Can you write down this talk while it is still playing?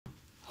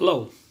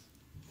Hello,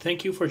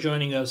 thank you for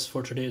joining us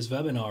for today's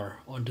webinar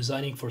on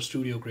designing for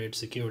studio-grade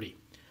security.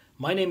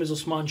 My name is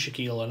Usman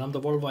Shakeel and I'm the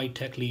worldwide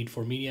tech lead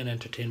for media and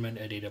entertainment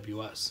at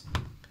AWS.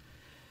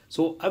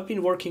 So I've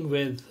been working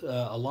with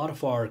a lot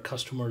of our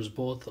customers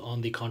both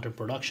on the content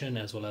production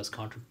as well as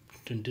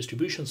content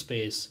distribution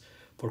space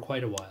for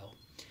quite a while.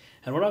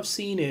 And what I've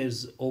seen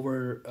is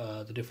over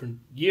the different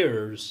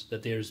years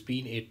that there's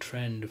been a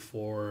trend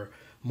for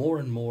more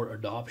and more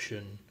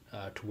adoption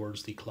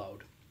towards the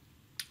cloud.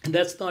 And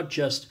that's not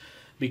just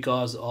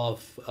because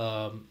of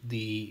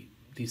the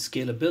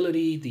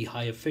scalability, the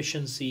high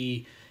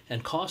efficiency,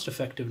 and cost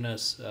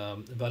effectiveness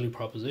value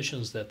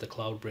propositions that the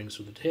cloud brings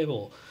to the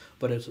table,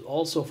 but it's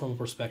also from a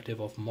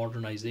perspective of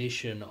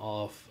modernization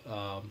of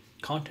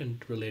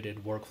content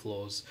related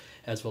workflows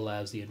as well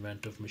as the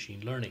advent of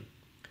machine learning.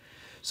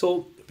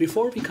 So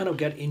before we kind of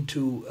get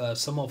into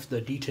some of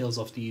the details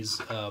of these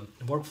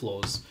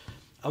workflows,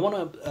 I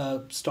want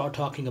to start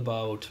talking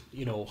about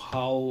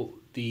how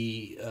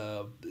the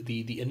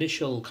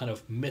initial kind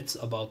of myths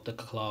about the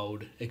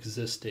cloud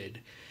existed,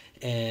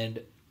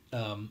 and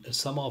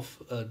some of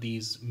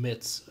these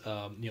myths,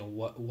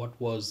 what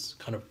was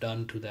kind of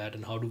done to that,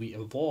 and how do we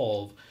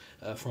evolve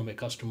from a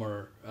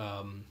customer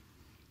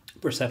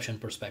perception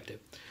perspective.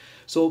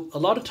 So a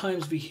lot of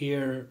times we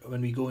hear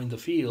when we go in the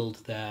field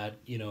that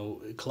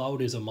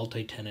cloud is a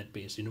multi-tenant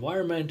based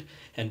environment,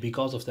 and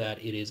because of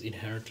that it is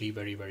inherently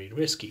very, very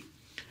risky.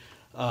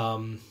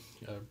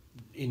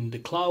 In the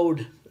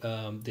cloud,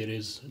 there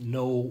is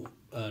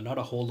not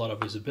a whole lot of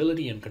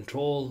visibility and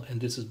control, and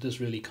this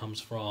really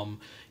comes from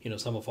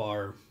some of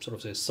our sort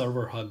of say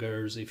server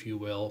huggers, if you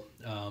will.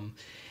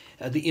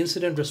 The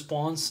incident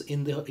response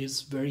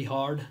is very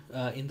hard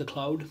in the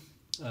cloud.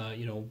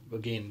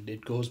 Again,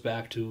 it goes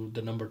back to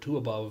the number 2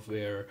 above,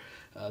 where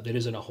there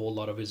isn't a whole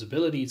lot of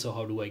visibility. So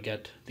how do I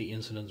get the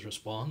incident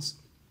response?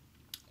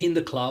 In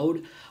the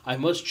cloud, I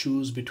must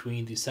choose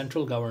between the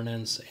central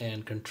governance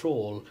and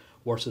control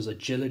versus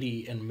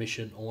agility and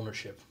mission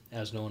ownership,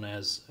 as known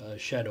as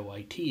shadow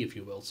IT, if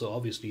you will. So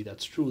obviously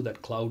that's true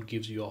that cloud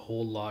gives you a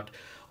whole lot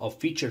of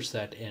feature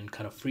set and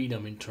kind of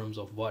freedom in terms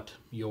of what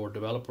your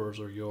developers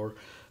or your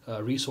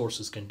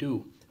resources can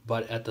do.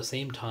 But at the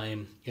same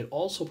time, it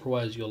also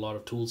provides you a lot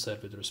of tool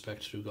set with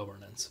respect to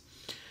governance.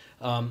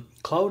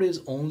 Cloud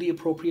is only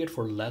appropriate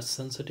for less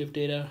sensitive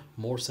data.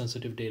 More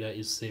sensitive data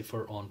is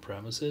safer on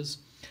premises.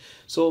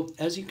 So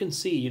as you can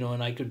see,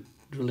 and I could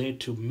relate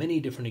to many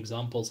different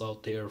examples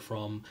out there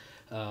from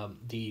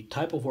the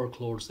type of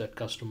workloads that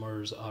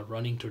customers are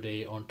running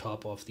today on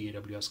top of the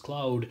AWS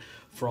cloud,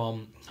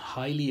 from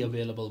highly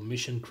available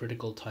mission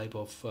critical type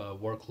of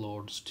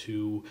workloads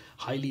to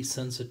highly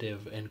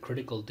sensitive and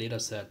critical data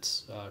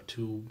sets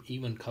to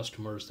even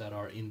customers that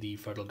are in the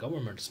federal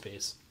government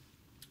space,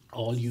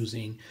 all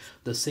using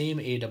the same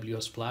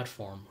AWS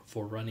platform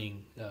for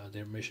running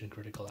their mission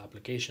critical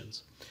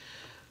applications.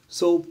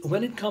 So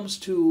when it comes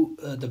to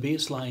the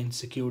baseline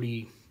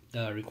security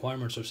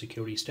requirements or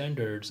security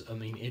standards, I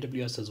mean,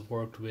 AWS has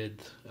worked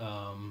with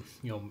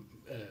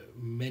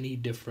many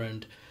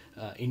different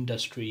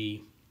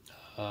industry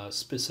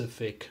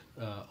specific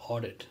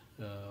audit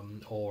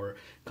or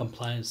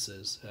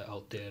compliances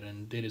out there,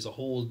 and there is a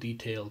whole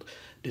detailed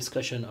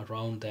discussion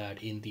around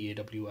that in the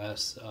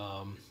AWS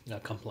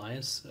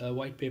compliance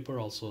white paper,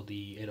 also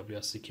the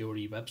AWS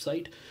security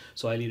website.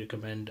 So I highly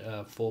recommend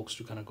folks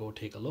to kind of go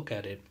take a look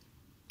at it.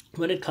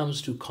 When it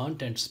comes to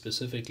content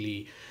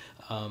specifically,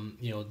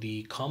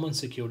 the common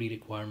security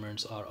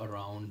requirements are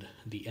around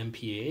the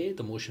MPAA,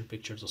 the Motion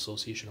Pictures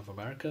Association of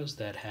Americas,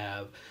 that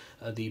have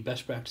the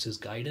best practices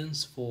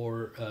guidance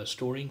for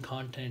storing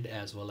content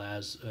as well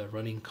as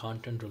running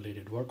content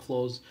related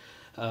workflows.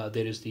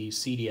 There is the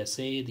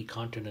CDSA, the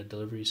Content and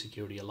Delivery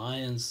Security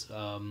Alliance,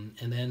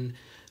 and then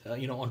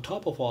on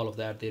top of all of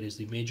that, there is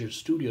the major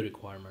studio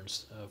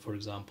requirements. For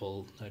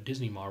example,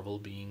 Disney Marvel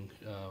being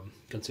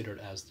considered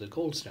as the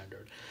gold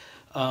standard.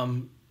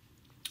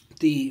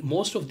 The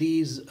most of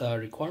these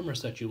requirements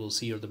that you will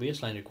see, or the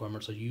baseline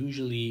requirements, are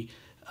usually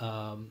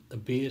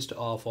based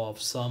off of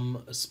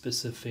some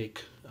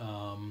specific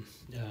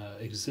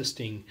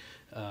existing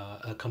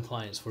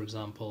compliance. For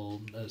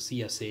example,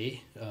 CSA,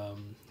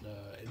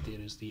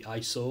 there is the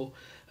ISO,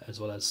 as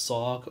well as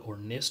SOC or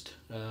NIST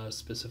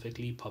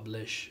specifically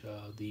publish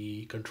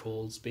the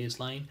controls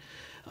baseline.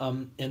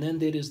 And then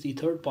there is the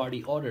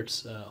third-party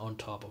audits on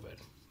top of it.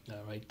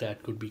 Right,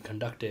 that could be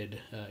conducted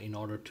in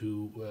order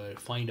to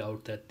find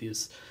out that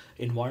this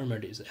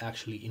environment is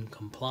actually in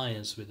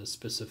compliance with a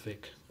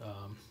specific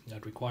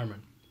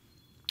requirement.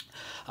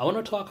 I want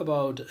to talk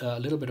about a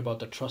little bit about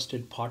the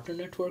Trusted Partner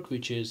Network,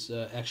 which is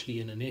actually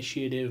an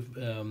initiative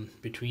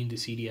between the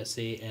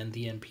CDSA and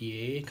the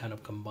MPAA kind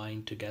of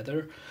combined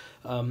together.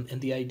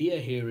 And the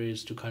idea here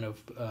is to kind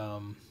of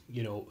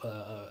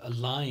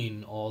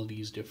align all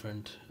these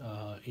different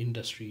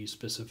industry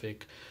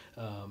specific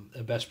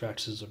best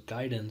practices or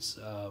guidance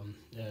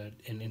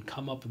and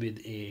come up with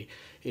a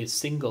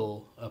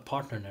single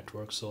partner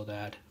network, so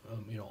that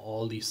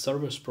all the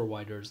service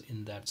providers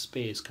in that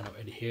space kind of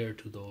adhere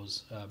to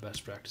those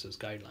best practices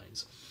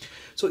guidelines.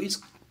 So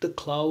it's the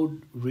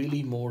cloud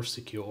really more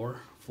secure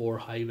for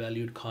high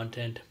valued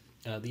content?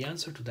 The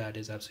answer to that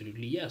is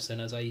absolutely yes.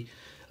 And as I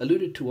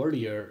alluded to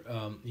earlier,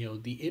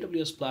 the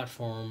AWS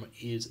platform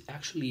is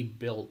actually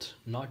built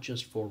not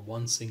just for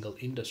one single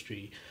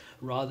industry,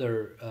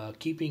 rather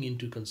keeping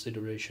into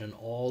consideration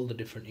all the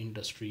different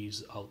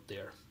industries out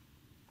there.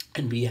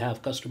 And we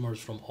have customers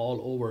from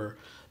all over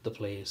the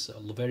place,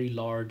 very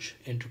large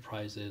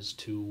enterprises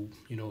to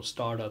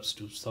startups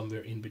to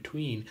somewhere in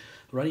between,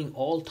 running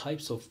all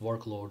types of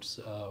workloads,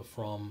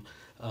 from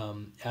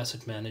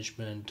asset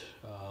management,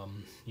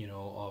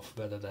 of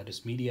whether that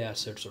is media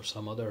assets or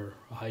some other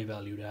high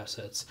valued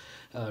assets,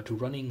 to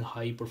running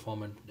high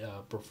performant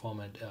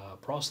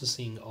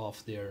processing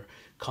of their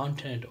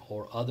content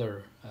or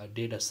other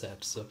data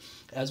sets,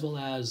 as well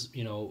as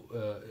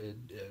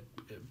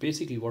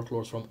basically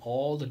workloads from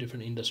all the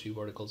different industry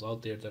verticals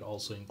out there that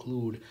also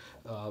include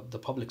the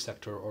public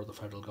sector or the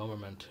federal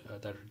government,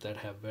 that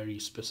have very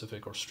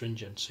specific or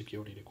stringent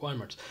security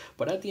requirements.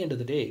 But at the end of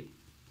the day,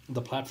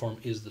 the platform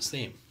is the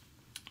same.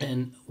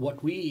 And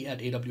what we at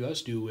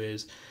AWS do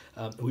is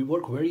we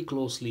work very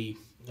closely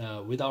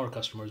with our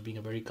customers, being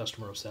a very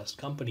customer obsessed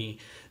company.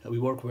 We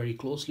work very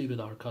closely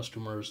with our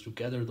customers to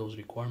gather those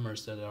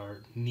requirements that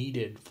are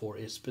needed for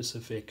a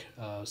specific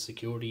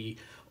security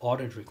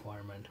audit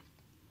requirement.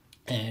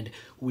 And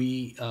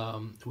we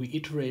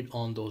iterate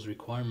on those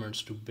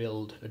requirements to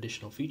build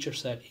additional feature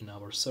set in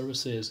our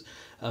services,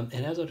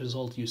 and as a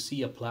result you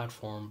see a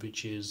platform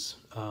which is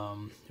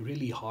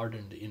really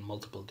hardened in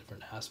multiple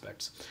different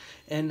aspects.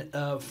 And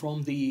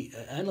from the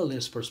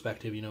analyst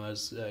perspective,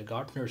 as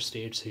Gartner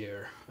states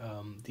here,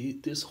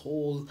 this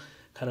whole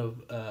kind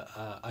of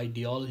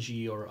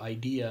ideology or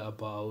idea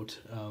about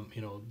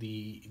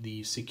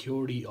the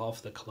security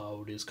of the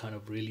cloud is kind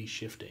of really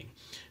shifting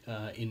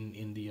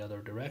in the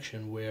other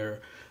direction,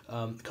 where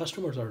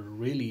customers are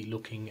really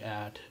looking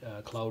at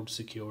cloud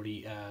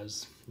security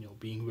as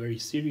being very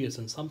serious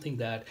and something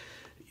that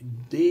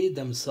they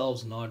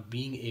themselves not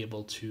being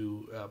able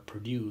to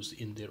produce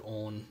in their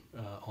own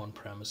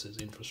on-premises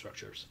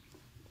infrastructures.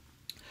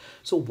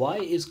 So why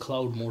is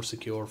cloud more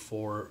secure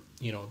for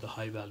the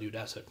high valued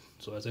asset?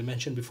 So as I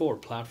mentioned before,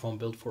 platform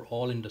built for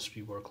all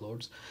industry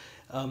workloads.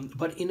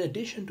 But in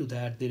addition to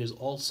that, there is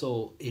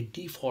also a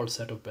default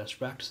set of best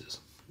practices.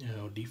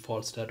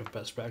 Default set of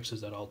best practices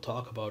that I'll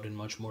talk about in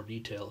much more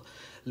detail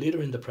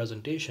later in the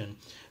presentation.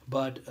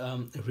 But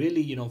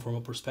really, from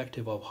a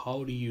perspective of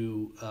how do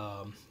you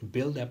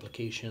build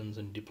applications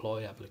and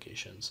deploy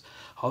applications,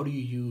 how do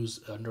you use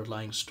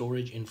underlying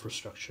storage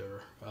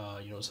infrastructure,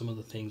 some of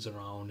the things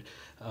around,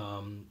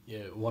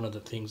 one of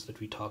the things that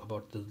we talk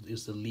about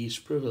is the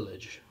least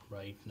privilege,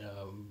 right?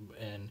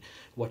 And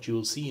what you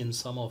will see in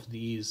some of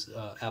these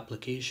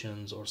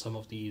applications or some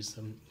of these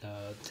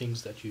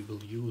things that you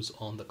will use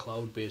on the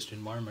cloud-based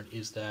environment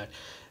is that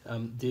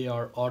they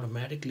are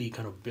automatically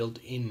kind of built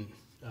in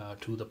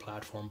to the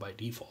platform by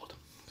default.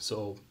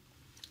 So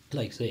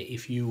like say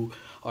if you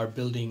are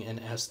building an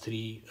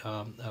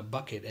S3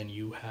 bucket and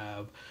you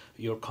have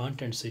your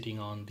content sitting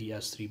on the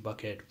S3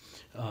 bucket,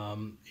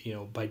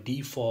 by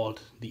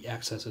default the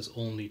access is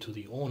only to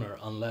the owner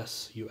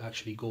unless you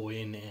actually go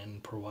in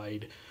and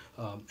provide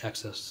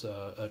access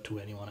to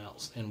anyone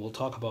else. And we'll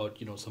talk about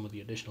some of the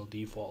additional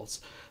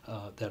defaults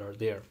that are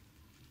there.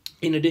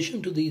 In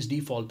addition to these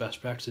default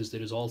best practices,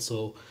 there is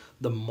also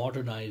the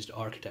modernized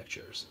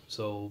architectures.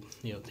 So,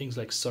 things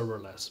like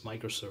serverless,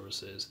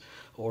 microservices,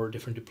 or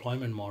different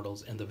deployment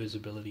models and the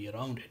visibility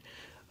around it.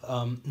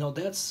 Now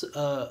that's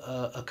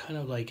a kind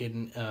of like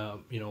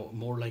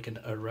more like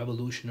a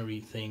revolutionary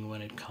thing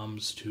when it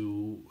comes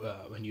to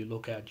when you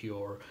look at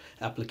your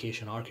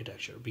application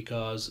architecture,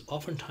 because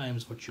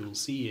oftentimes what you will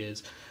see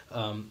is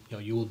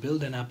you will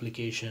build an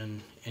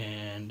application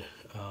and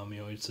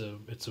it's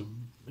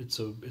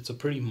a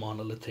pretty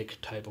monolithic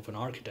type of an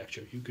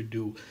architecture. You could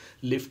do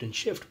lift and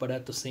shift, but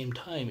at the same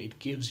time it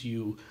gives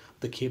you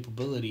the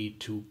capability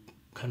to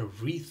kind of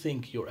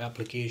rethink your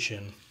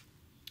application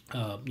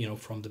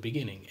from the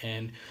beginning,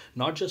 and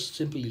not just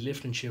simply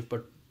lift and shift,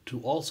 but to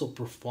also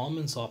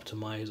performance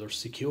optimize or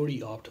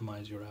security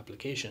optimize your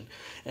application.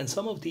 And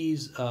some of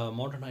these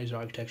modernized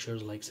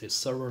architectures, like say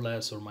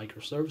serverless or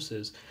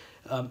microservices,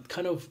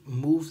 kind of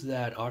move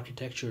that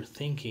architecture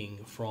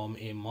thinking from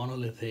a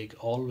monolithic,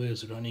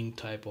 always running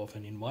type of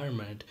an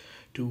environment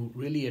to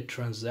really a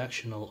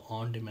transactional,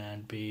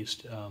 on-demand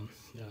based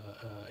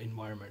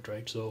environment,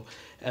 right? So,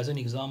 as an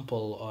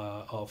example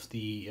of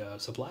the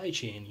supply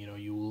chain,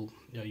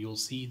 you'll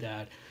see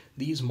that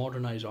these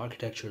modernized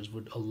architectures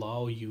would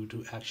allow you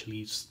to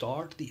actually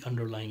start the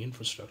underlying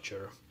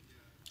infrastructure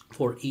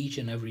for each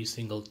and every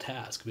single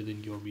task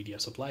within your media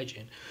supply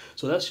chain.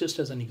 So that's just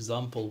as an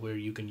example where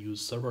you can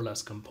use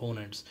serverless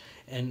components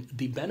And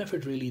the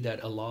benefit really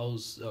that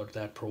allows or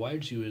that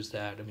provides you is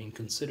that, I mean,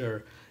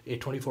 consider a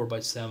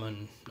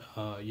 24/7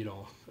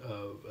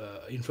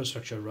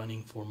 infrastructure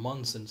running for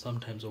months and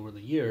sometimes over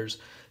the years.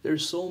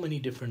 There's so many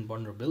different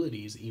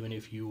vulnerabilities, even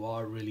if you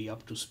are really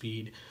up to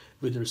speed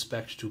with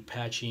respect to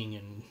patching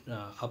and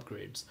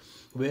upgrades.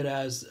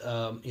 Whereas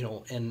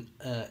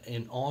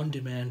an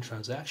on-demand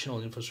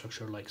transactional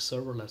infrastructure like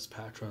serverless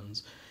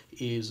patterns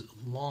is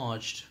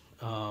launched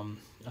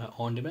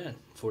on demand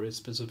for a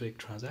specific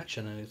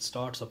transaction, and it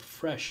starts up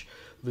fresh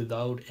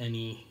without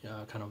any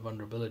kind of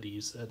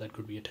vulnerabilities that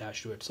could be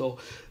attached to it. So,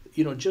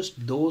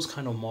 just those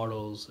kind of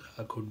models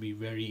could be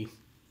very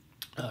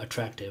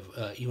attractive,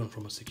 even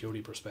from a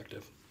security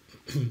perspective.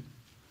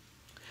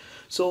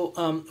 So,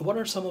 what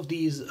are some of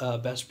these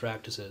best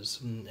practices?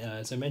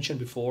 As I mentioned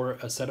before,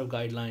 a set of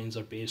guidelines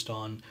are based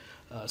on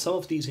some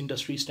of these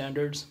industry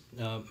standards,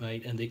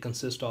 right? And they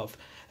consist of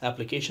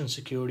application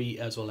security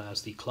as well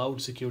as the cloud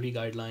security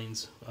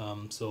guidelines,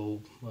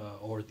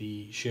 or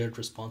the shared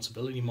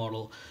responsibility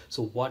model.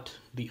 So, what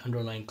the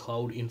underlying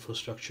cloud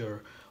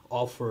infrastructure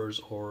offers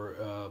or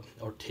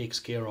takes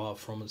care of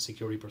from a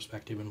security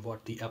perspective, and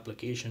what the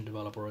application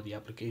developer or the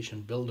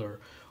application builder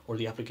or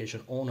the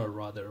application owner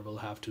rather will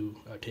have to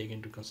take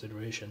into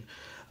consideration.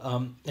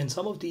 And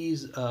some of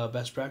these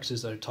best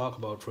practices that I talk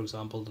about, for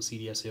example, the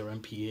CDSA or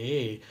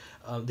MPAA,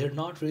 they're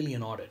not really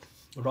an audit.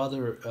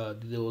 Rather,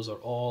 those are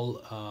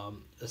all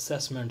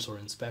assessments or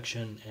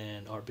inspection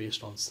and are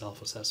based on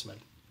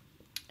self-assessment.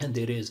 And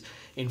there is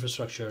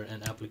infrastructure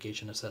and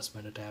application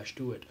assessment attached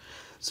to it.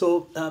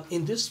 So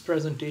in this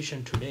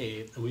presentation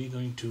today, we're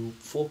going to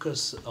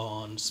focus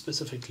on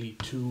specifically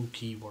two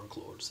key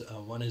workloads.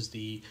 One is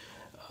the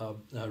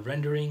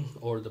rendering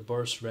or the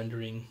burst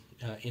rendering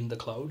in the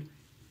cloud.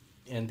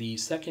 And the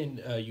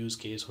second use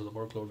case or the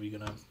workload we're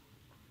going to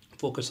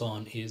focus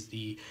on is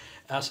the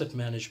asset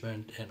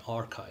management and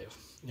archive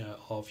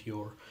of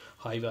your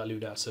high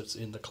valued assets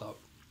in the cloud.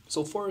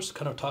 So first,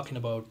 kind of talking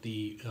about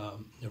the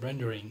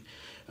rendering,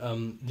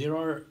 there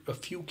are a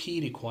few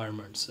key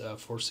requirements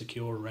for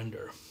secure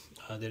render.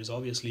 There's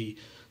obviously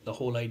the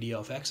whole idea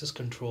of access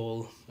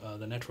control,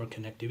 the network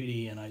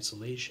connectivity and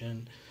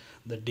isolation,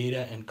 the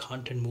data and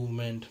content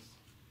movement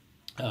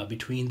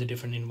between the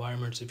different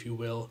environments, if you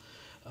will,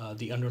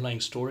 the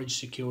underlying storage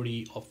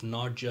security of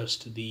not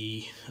just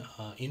the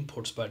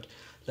inputs, but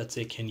let's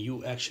say, can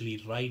you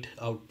actually write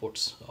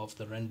outputs of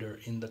the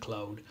render in the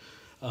cloud?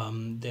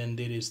 Then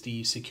there is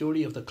the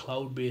security of the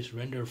cloud-based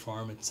render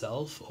farm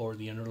itself, or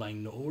the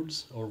underlying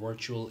nodes or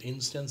virtual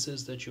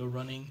instances that you're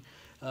running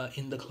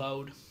in the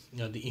cloud,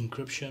 the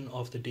encryption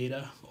of the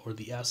data or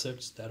the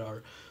assets that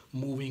are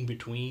moving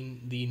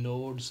between the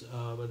nodes,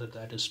 whether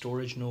that is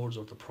storage nodes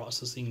or the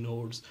processing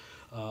nodes,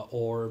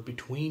 or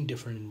between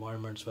different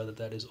environments, whether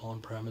that is on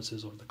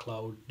premises or the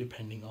cloud,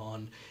 depending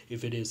on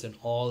if it is an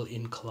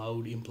all-in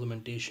cloud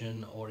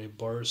implementation or a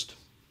burst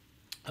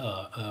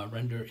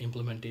render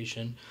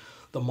implementation,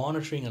 the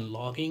monitoring and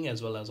logging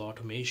as well as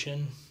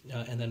automation,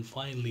 and then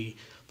finally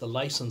the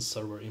license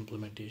server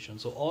implementation.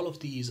 So all of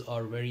these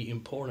are very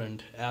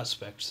important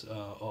aspects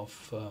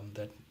of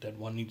that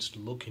one needs to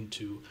look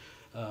into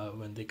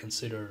when they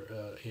consider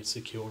a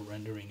secure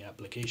rendering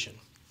application.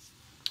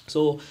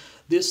 So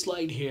this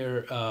slide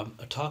here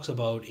talks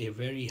about a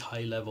very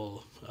high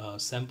level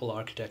sample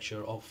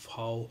architecture of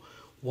how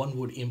one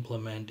would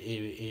implement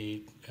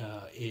a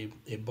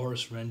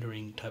burst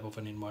rendering type of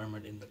an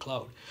environment in the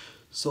cloud.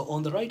 So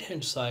on the right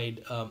hand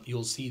side,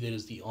 you'll see there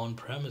is the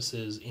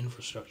on-premises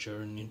infrastructure,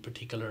 and in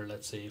particular,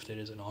 let's say if there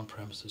is an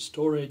on-premises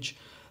storage,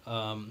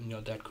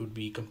 that could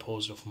be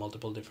composed of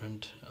multiple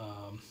different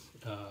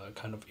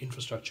kind of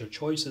infrastructure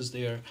choices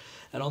there.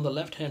 And on the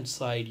left hand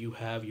side, you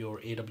have your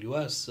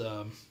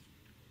AWS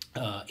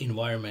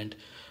environment.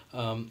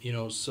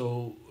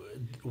 So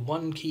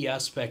one key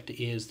aspect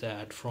is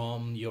that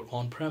from your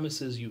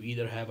on-premises, you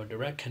either have a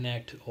direct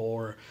connect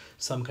or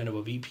some kind of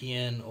a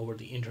VPN over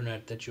the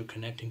internet that you're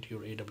connecting to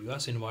your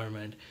AWS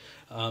environment.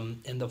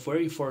 And the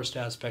very first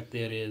aspect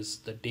there is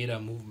the data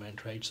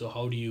movement, right? So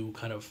how do you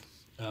kind of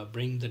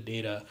bring the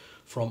data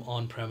from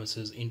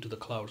on-premises into the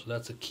cloud? So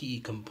that's a key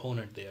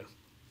component there.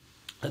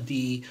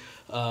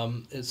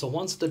 So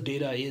once the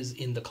data is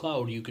in the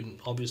cloud, you can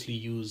obviously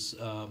use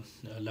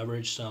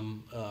leverage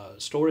some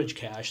storage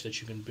cache that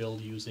you can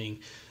build using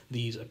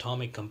these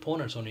atomic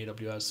components on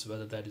AWS,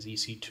 whether that is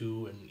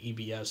EC2 and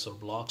EBS or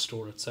Block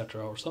Store,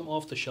 etc., or some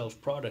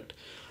off-the-shelf product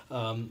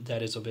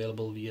that is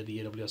available via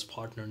the AWS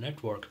Partner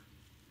Network.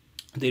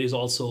 There is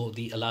also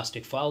the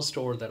Elastic File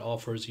Store that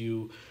offers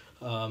you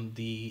a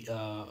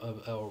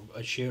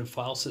shared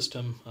file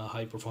system, a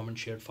high-performance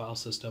shared file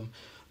system,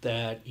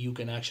 that you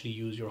can actually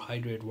use your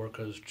hydrate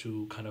workers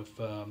to kind of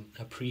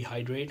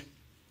pre-hydrate.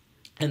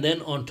 And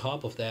then on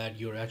top of that,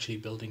 you're actually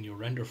building your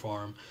render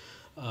farm,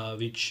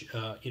 which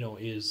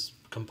is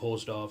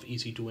composed of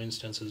EC2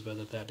 instances,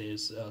 whether that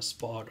is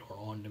spot or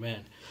on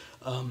demand.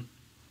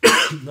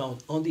 Now,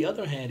 on the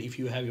other hand, if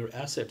you have your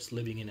assets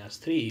living in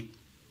S3,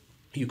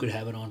 you could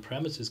have an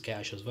on-premises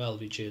cache as well,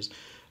 which is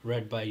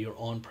read by your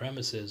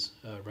on-premises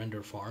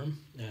render farm,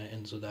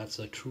 and so that's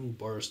a true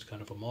burst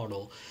kind of a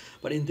model.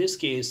 But in this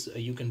case,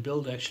 you can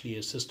build actually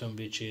a system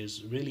which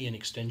is really an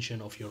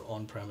extension of your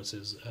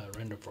on-premises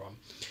render farm.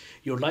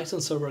 Your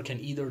license server can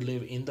either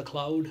live in the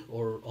cloud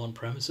or on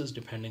premises,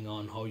 depending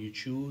on how you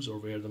choose or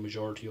where the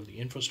majority of the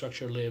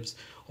infrastructure lives,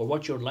 or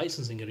what your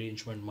licensing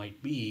arrangement might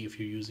be if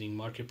you're using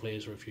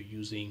marketplace, or if you're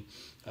using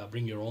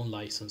bring your own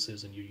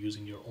licenses and you're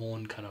using your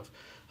own kind of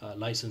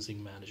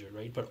licensing manager,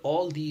 right? But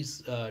all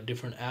these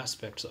different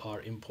aspects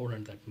are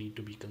important that need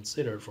to be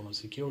considered from a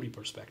security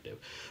perspective.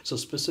 So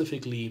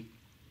specifically,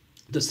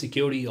 the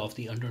security of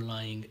the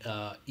underlying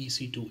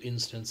EC2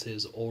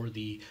 instances or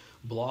the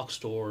block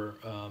store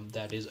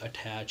that is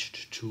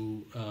attached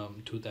to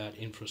that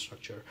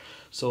infrastructure.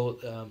 So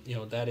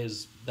that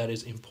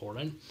is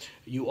important.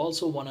 You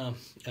also want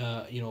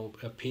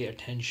to pay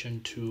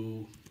attention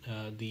to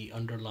the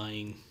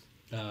underlying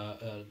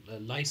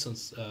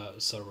license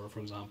server, for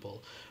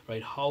example,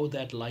 right? How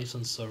that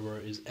license server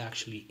is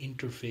actually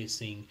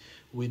interfacing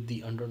with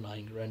the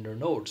underlying render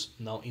nodes.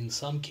 Now, in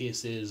some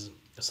cases,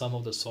 some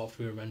of the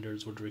software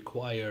vendors would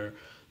require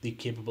the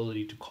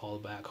capability to call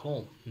back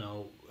home.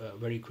 Now,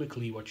 very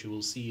quickly, what you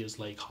will see is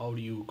like, how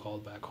do you call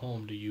back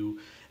home? Do you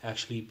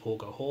actually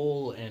poke a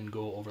hole and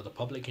go over the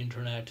public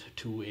internet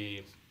to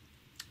a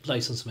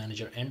license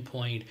manager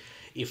endpoint?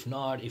 If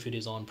not, if it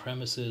is on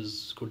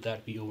premises, could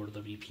that be over the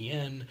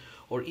VPN?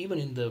 Or even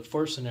in the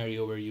first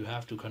scenario where you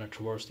have to kind of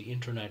traverse the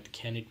internet,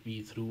 can it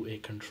be through a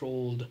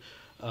controlled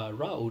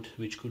route,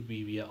 which could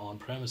be via on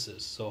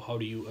premises? So how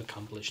do you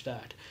accomplish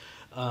that?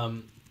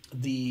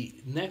 The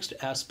next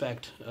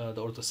aspect,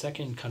 or the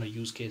second kind of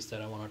use case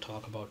that I want to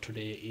talk about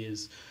today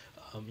is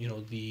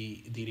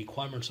the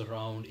requirements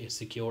around a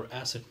secure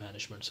asset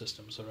management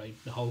system. So right,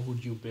 how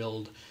would you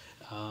build,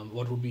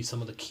 what would be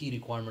some of the key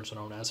requirements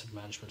around asset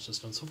management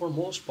systems? So for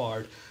most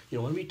part,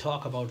 when we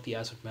talk about the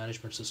asset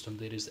management system,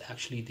 there is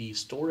actually the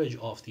storage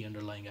of the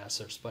underlying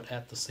assets, but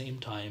at the same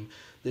time,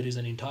 there is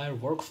an entire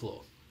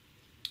workflow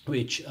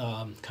which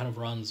kind of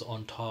runs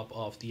on top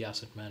of the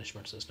asset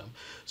management system.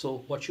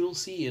 So what you'll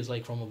see is,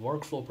 like, from a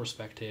workflow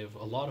perspective,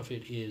 a lot of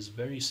it is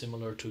very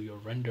similar to your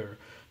render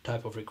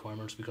type of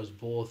requirements, because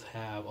both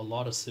have a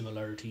lot of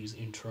similarities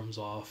in terms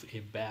of a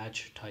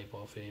batch type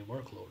of a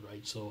workload,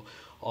 right? So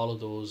all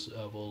of those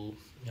will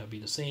be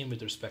the same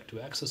with respect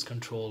to access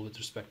control, with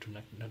respect to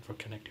network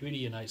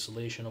connectivity and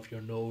isolation of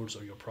your nodes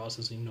or your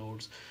processing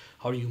nodes.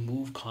 How do you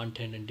move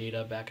content and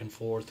data back and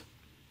forth?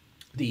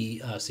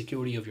 The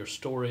security of your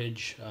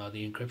storage,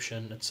 the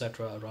encryption,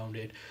 etc. around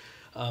it.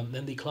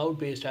 Then the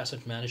cloud-based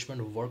asset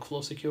management of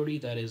workflow security,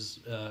 that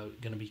is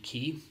going to be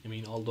key. I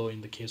mean, although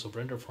in the case of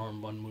render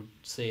farm, one would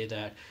say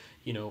that,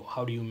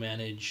 how do you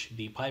manage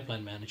the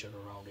pipeline manager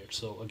around it?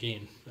 So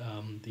again,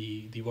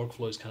 the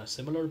workflow is kind of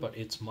similar, but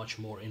it's much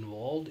more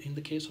involved in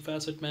the case of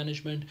asset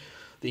management.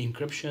 The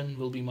encryption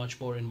will be much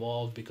more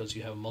involved because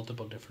you have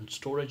multiple different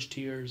storage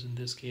tiers in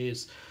this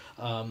case.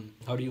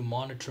 How do you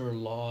monitor,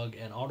 log,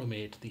 and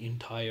automate the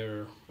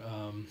entire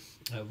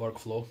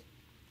workflow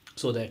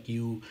so that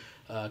you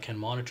can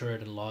monitor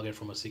it and log it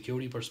from a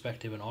security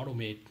perspective and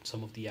automate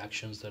some of the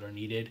actions that are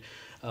needed?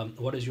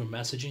 What is your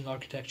messaging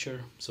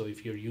architecture? So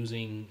if you're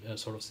using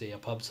sort of, say, a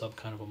pub-sub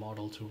kind of a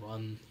model to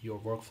run your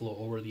workflow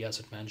over the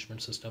asset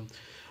management system,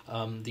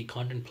 the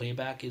content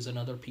playback is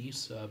another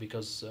piece,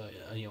 because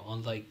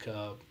unlike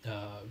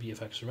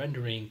VFX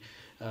rendering,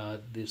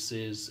 this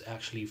is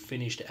actually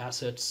finished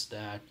assets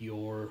that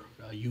your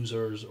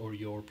users or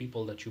your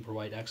people that you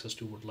provide access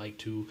to would like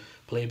to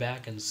play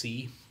back and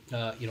see,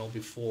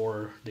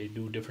 before they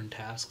do different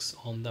tasks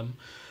on them.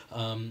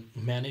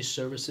 Managed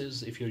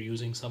services, if you're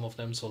using some of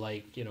them, so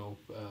like,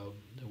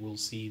 we'll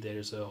see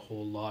there's a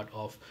whole lot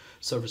of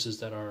services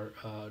that are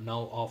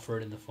now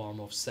offered in the form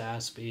of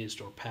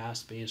SaaS-based or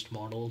PaaS-based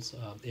models.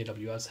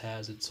 AWS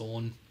has its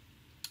own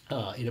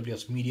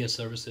AWS media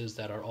services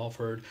that are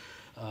offered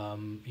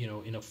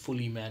in a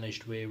fully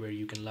managed way, where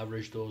you can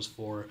leverage those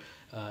for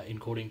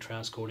encoding,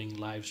 transcoding,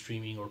 live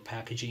streaming, or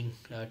packaging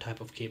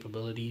type of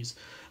capabilities.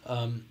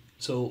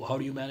 So how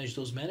do you manage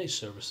those managed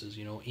services,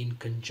 in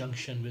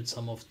conjunction with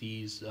some of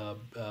these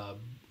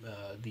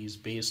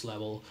base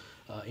level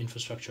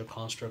infrastructure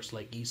constructs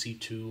like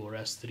EC2 or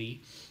S3?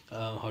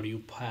 How do you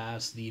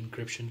pass the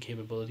encryption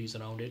capabilities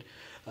around it?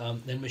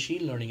 Then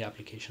machine learning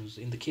applications.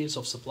 In the case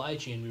of supply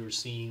chain, we were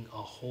seeing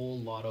a whole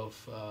lot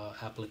of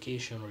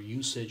application or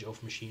usage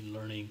of machine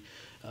learning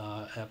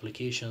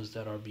applications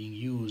that are being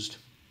used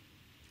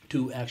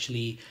to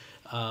actually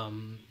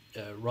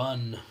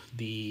run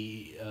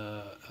the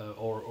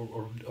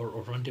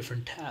or run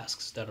different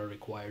tasks that are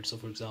required. So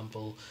for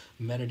example,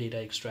 metadata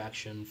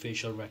extraction,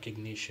 facial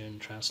recognition,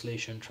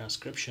 translation,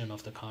 transcription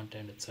of the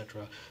content,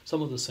 etc.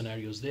 Some of the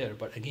scenarios there.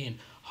 But again,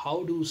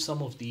 how do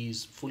some of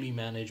these fully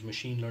managed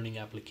machine learning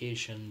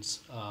applications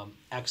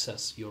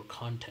access your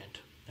content?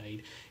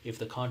 Right? If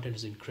the content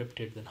is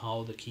encrypted, then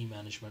how the key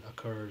management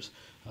occurs,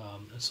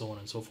 and so on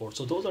and so forth.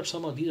 So these are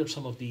some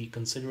of the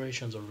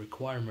considerations or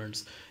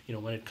requirements,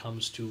 when it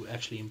comes to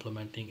actually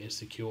implementing a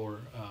secure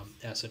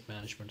asset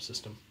management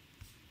system.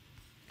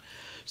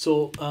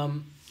 So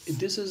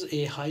this is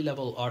a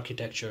high-level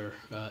architecture,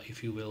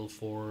 if you will,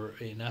 for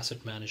an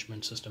asset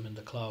management system in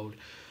the cloud.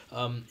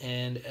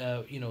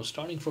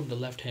 Starting from the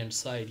left-hand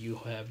side, you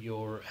have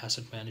your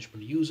asset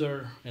management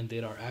user, and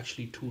there are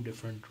actually two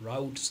different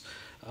routes.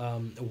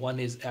 One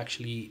is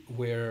actually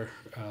where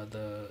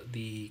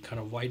the kind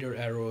of wider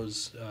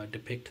arrows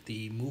depict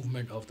the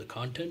movement of the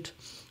content,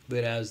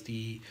 whereas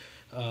the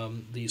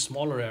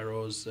smaller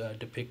arrows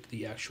depict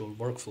the actual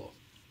workflow.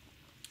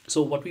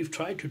 So what we've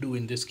tried to do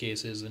in this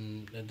case is,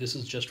 and this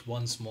is just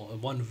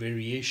one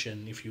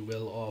variation, if you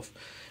will, of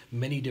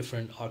many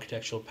different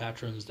architectural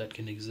patterns that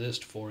can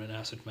exist for an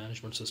asset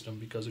management system,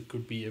 because it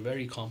could be a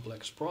very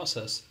complex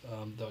process,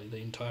 the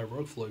entire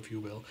workflow, if you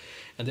will.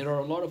 And there are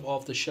a lot of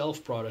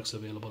off-the-shelf products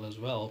available as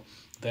well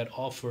that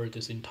offer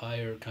this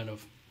entire kind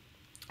of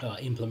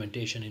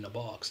implementation in a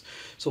box.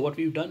 So what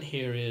we've done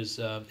here is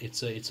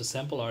it's a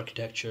sample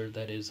architecture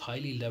that is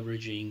highly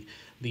leveraging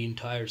the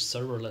entire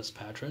serverless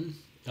pattern.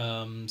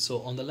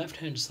 So on the left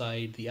hand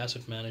side, the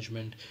asset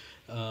management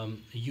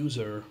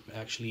user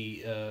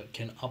actually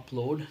can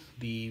upload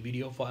the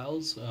video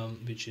files,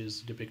 which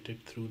is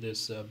depicted through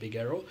this big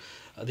arrow.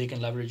 They can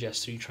leverage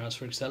S3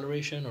 transfer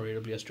acceleration or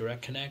AWS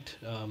Direct Connect.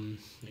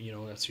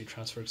 S3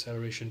 transfer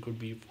acceleration could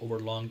be over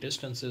long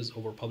distances,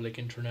 over public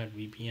internet,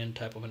 VPN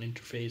type of an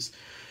interface.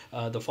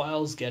 The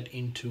files get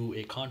into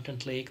a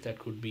content lake that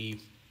could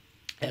be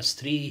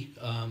S3,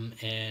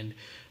 and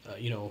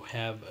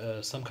have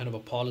some kind of a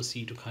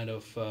policy to kind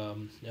of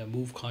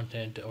move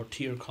content or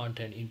tier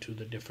content into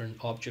the different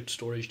object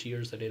storage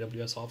tiers that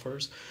AWS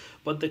offers.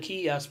 But the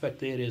key aspect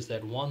there is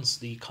that once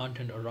the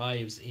content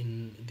arrives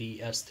in the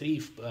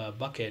S3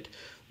 bucket,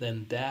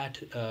 then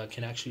that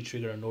can actually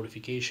trigger a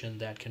notification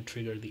that can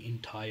trigger the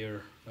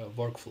entire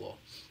workflow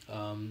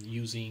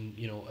using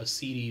a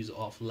series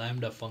of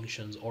Lambda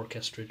functions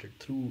orchestrated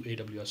through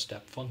AWS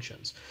step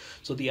functions.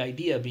 So the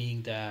idea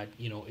being that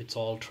it's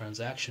all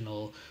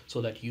transactional,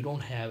 so that you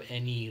don't have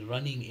any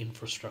running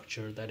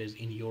infrastructure that is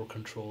in your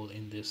control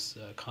in this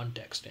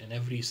context, and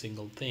every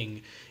single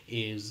thing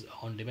is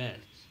on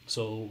demand.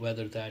 So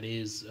whether that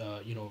is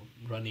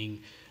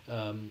running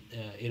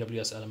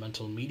AWS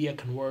Elemental Media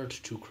Convert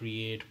to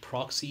create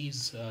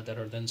proxies that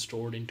are then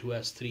stored into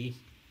S3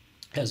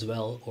 as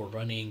well, or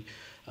running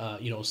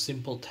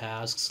simple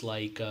tasks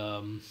like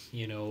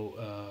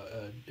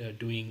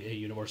doing a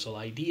universal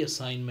ID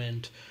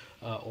assignment,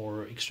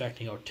 or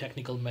extracting out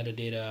technical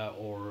metadata,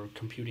 or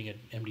computing an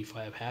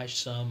MD5 hash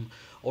sum,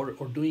 or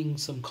doing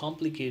some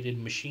complicated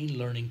machine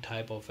learning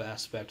type of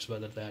aspects,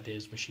 whether that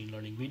is machine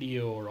learning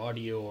video or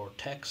audio or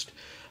text.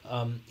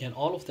 And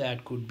all of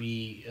that could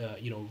be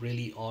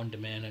really on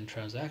demand and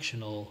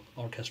transactional,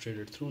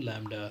 orchestrated through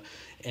Lambda,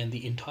 and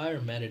the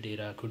entire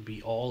metadata could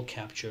be all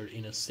captured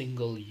in a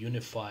single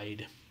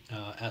unified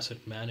asset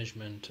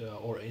management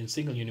or in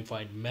single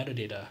unified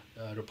metadata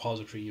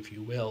repository, if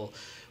you will,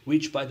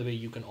 which, by the way,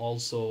 you can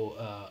also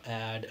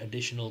add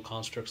additional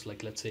constructs,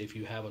 like let's say if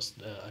you have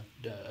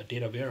a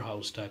data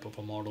warehouse type of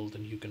a model,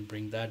 then you can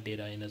bring that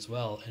data in as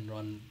well and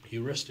run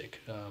heuristic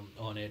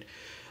on it.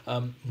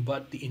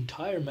 But the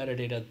entire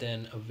metadata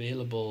then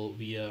available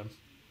via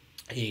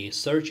a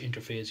search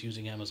interface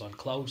using Amazon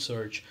Cloud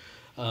Search,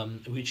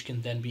 which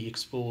can then be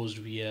exposed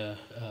via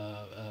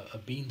a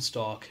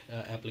Beanstalk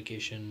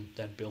application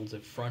that builds a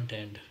front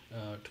end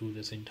to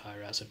this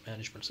entire asset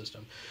management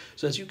system.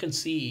 So as you can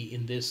see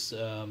in this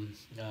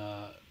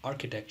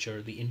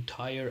architecture, the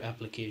entire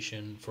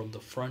application from the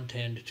front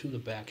end to the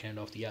back end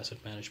of the asset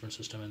management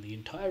system and the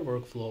entire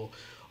workflow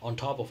on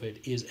top of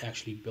it is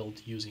actually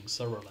built using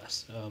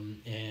serverless,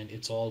 and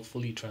it's all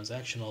fully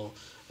transactional,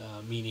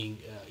 meaning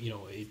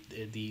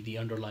the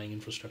underlying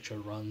infrastructure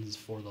runs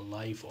for the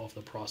life of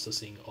the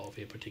processing of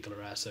a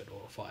particular asset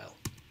or file.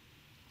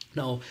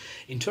 Now,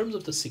 in terms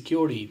of the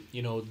security,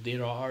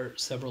 there are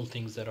several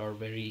things that are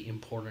very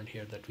important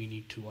here that we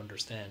need to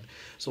understand.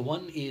 So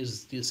one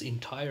is this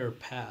entire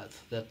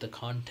path that the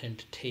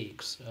content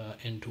takes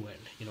end to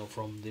end,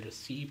 from the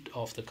receipt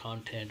of the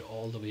content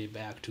all the way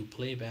back to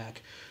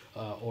playback,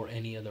 or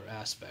any other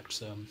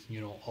aspects,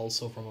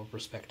 also from a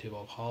perspective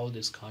of how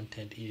this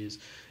content is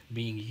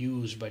being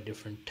used by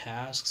different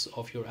tasks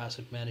of your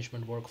asset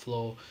management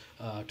workflow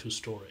to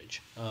storage.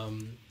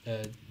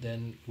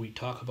 Then we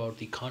talk about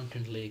the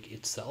content lake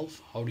itself.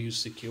 How do you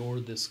secure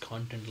this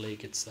content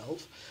lake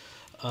itself?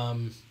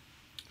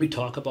 We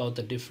talk about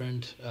the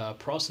different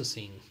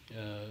processing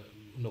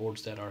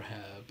nodes that are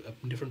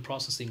different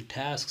processing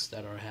tasks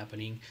that are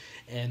happening,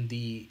 and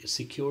the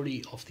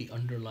security of the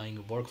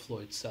underlying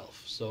workflow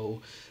itself.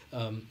 So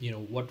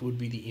what would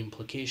be the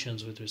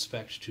implications with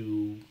respect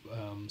to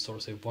sort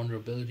of say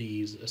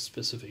vulnerabilities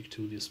specific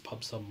to this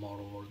pub/sub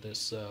model or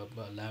this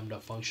Lambda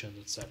function,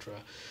 etc.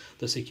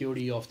 The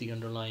security of the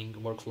underlying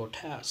workflow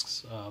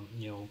tasks.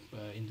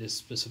 In this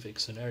specific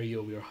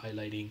scenario, we are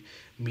highlighting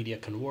Media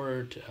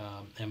Convert,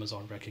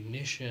 Amazon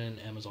Recognition,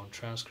 Amazon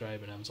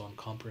Transcribe, and Amazon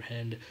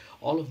Comprehend,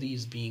 all of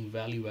these being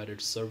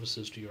value-added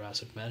services to your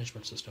asset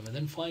management system. And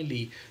then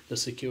finally, the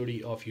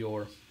security of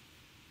your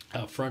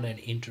front-end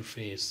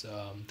interface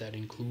that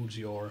includes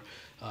your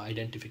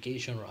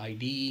identification or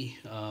ID,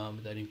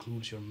 that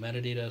includes your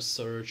metadata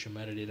search, your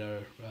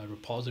metadata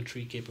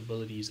repository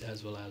capabilities,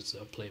 as well as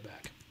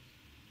playback.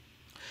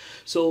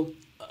 So,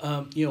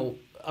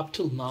 up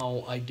till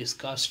now, I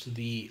discussed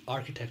the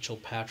architectural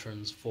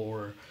patterns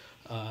for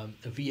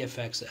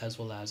VFX as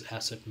well as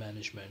asset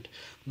management.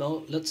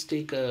 Now, let's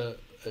take a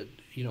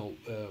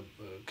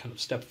kind of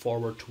step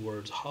forward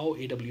towards how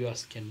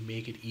AWS can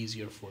make it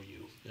easier for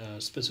you,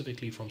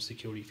 specifically from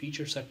security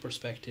feature set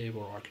perspective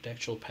or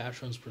architectural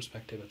patterns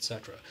perspective,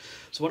 etc.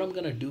 So what I'm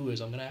going to do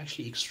is I'm going to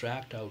actually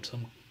extract out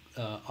some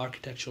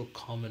architectural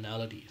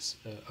commonalities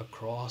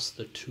across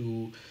the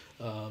two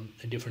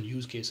different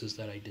use cases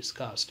that I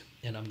discussed,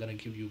 and I'm going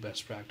to give you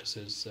best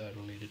practices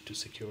related to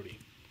security.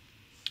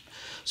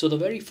 So the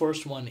very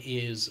first one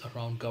is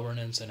around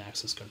governance and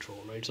access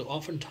control, right? So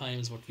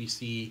oftentimes what we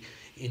see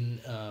in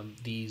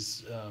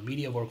these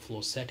media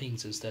workflow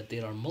settings is that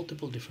there are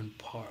multiple different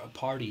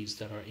parties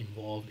that are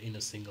involved in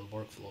a single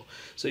workflow.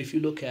 So if you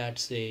look at,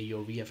 say,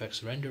 your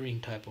VFX rendering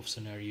type of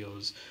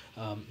scenarios,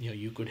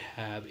 you could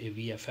have a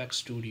VFX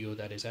studio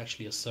that is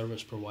actually a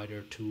service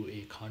provider to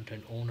a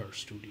content owner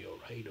studio,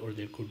 right? Or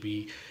there could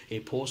be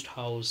a post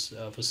house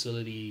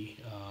facility,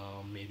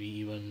 maybe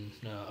even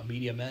a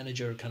media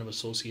manager kind of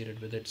associated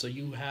with it. So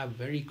you have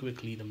very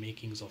quickly the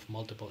makings of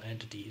multiple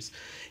entities.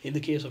 In the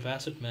case of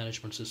asset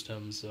management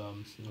systems,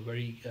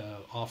 very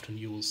often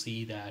you will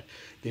see that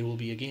there will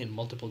be, again,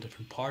 multiple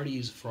different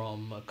parties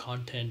from the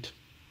content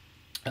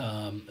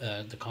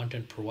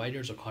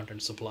providers or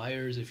content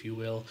suppliers, if you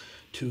will,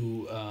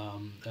 to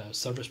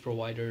service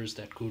providers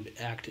that could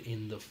act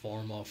in the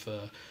form of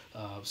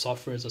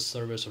software as a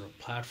service or a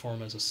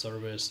platform as a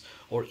service,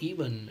 or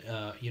even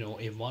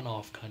a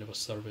one-off kind of a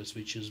service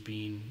which is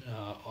being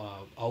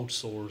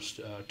outsourced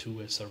to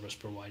a service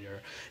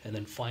provider, and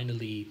then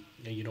finally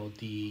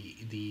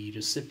the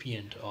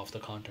recipient of the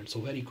content. So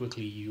very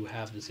quickly you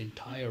have this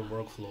entire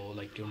workflow,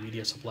 like your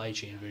media supply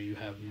chain, where you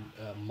have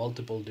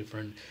multiple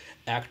different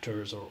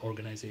actors or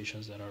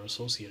organizations that are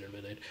associated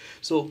with it.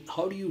 So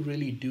how do you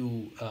really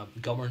do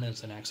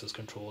governance and access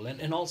control?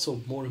 And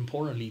also, more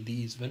importantly,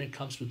 when it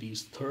comes to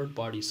these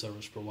third-party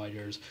service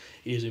providers,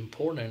 it is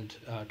important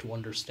to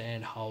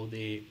understand how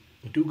they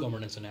do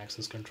governance and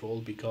access control,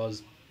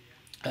 because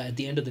at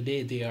the end of the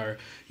day, they are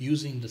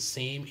using the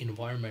same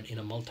environment in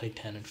a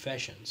multi-tenant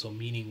fashion. So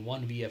meaning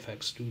one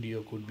VFX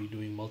studio could be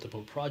doing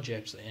multiple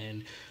projects,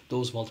 and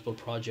those multiple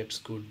projects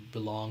could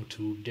belong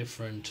to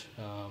different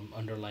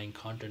underlying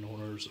content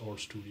owners or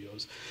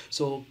studios.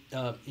 So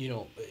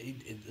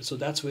so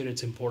that's where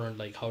it's important,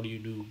 like how do you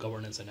do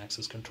governance and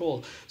access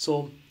control.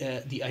 So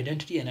the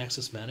identity and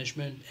access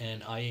management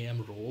and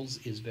IAM roles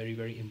is very,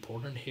 very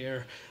important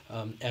here,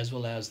 as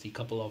well as the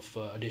couple of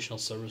additional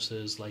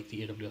services like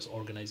the AWS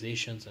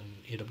organization and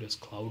AWS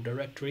Cloud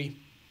Directory.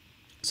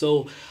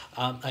 So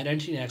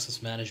identity and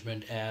access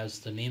management, as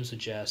the name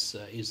suggests,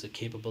 is the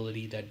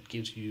capability that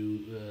gives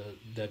you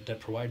that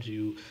provides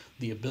you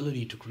the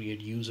ability to create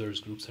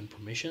users, groups, and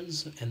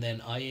permissions. And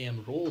then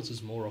IAM roles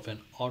is more of an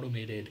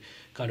automated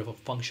kind of a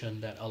function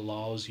that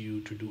allows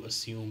you to do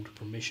assumed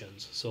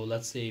permissions. So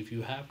let's say if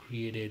you have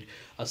created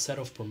a set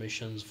of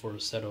permissions for a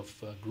set of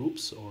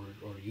groups or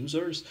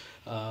users,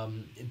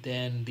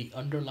 then the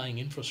underlying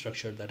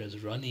infrastructure that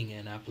is running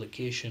an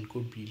application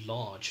could be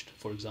launched.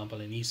 For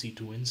example, an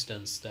EC2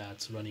 instance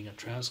that's running a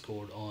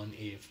transcode on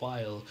a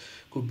file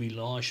could be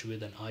launched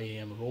with an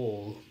IAM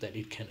role that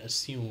it can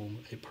assume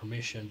a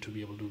permission to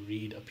be able to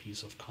read a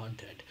piece of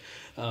content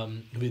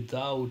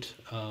without,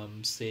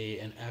 say,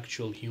 an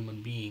actual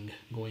human being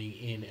going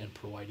in and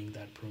providing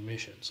that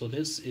permission. So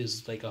this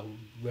is like a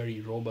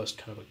very robust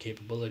kind of a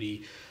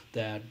capability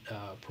that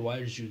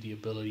provides you the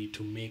ability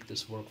to make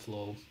this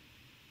workflow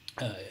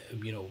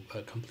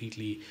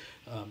completely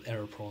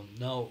error prone.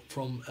 Now,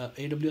 from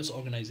AWS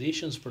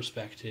organization's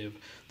perspective,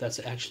 that's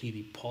actually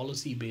the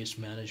policy-based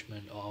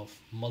management of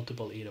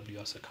multiple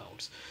AWS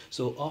accounts.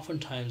 So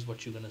oftentimes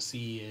what you're going to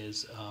see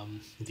is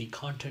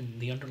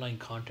the underlying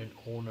content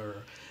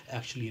owner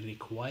actually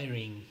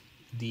requiring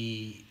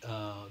the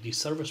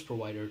service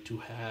provider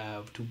to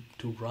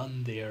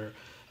run their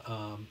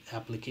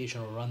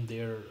application or run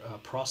their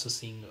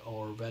processing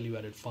or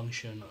value-added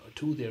function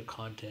to their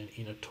content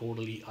in a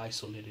totally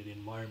isolated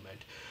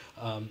environment.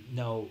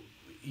 Now,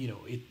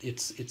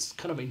 it's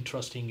kind of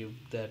interesting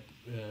that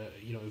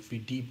if we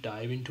deep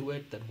dive into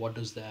it, that what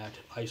does that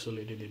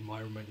isolated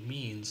environment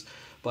means.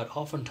 But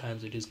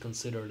oftentimes it is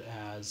considered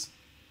as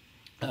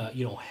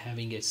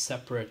having a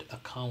separate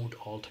account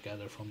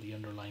altogether from the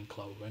underlying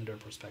cloud vendor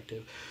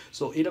perspective.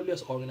 So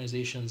AWS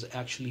organizations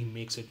actually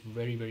makes it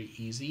very, very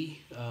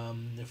easy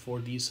for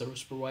these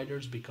service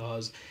providers,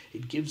 because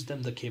it gives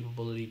them the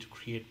capability to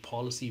create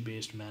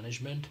policy-based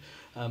management,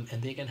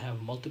 and they can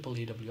have multiple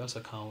AWS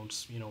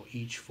accounts,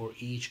 each for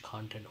each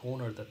content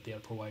owner that they are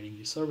providing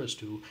the service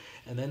to,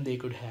 and then they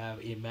could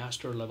have a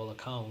master level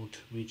account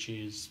which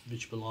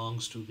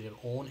belongs to their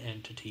own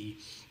entity,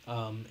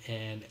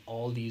 and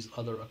all these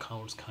other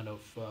accounts kind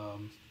of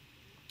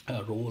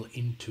roll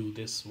into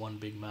this one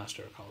big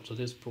master account. So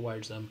this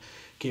provides them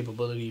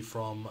capability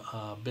from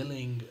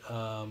billing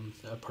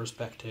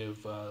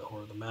perspective,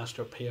 or the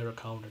master payer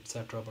account,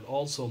 etc., but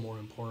also more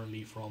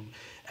importantly from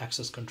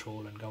access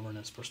control and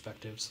governance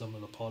perspective, some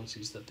of the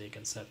policies that they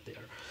can set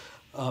there.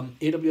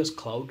 AWS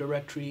Cloud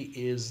Directory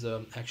is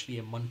actually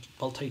a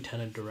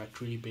multi-tenant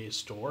directory based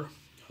store.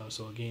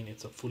 So again,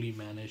 it's a fully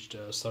managed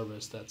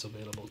service that's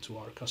available to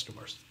our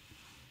customers.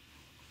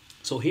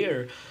 So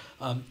here,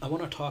 I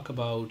want to talk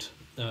about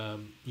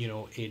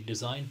a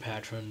design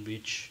pattern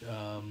which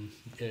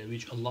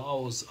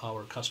allows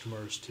our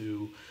customers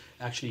to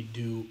actually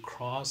do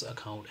cross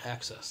account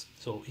access.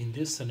 So in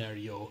this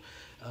scenario,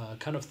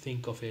 kind of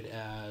think of it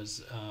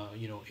as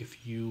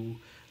if you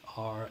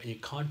are a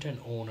content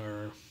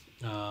owner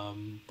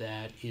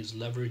that is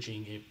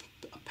leveraging a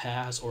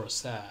PaaS or a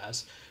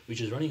SaaS,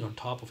 which is running on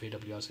top of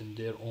AWS in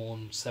their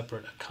own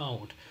separate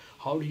account.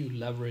 How do you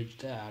leverage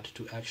that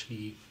to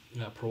actually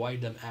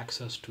provide them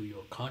access to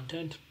your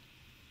content,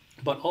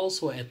 but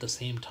also at the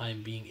same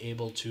time being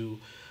able to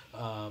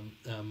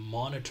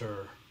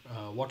monitor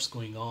what's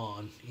going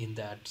on in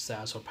that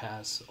SaaS or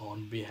PaaS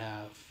on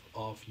behalf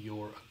of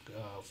your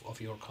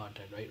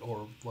content, right?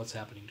 Or what's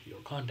happening to your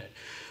content.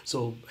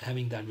 So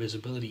having that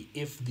visibility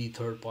if the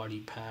third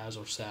party PaaS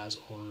or SaaS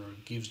owner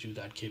gives you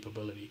that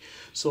capability.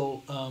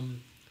 So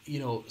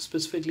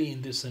specifically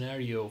in this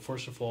scenario,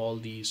 first of all,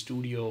 the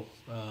studio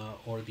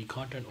or the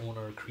content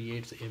owner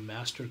creates a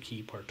master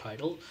key per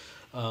title,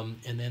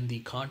 and then the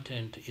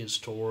content is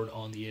stored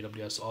on the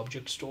AWS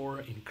Object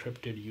Store,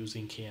 encrypted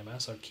using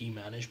KMS or Key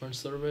Management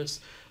Service.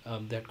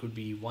 That could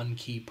be one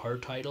key per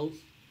title.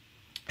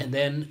 And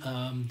then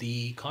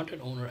the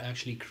content owner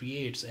actually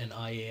creates an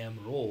IAM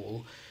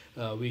role,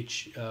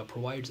 which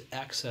provides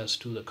access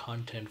to the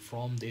content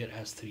from their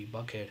S3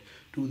 bucket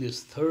to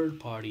this third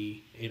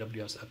party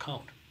AWS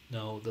account.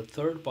 Now, the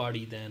third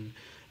party then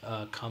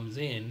comes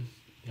in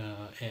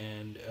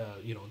and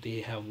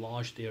they have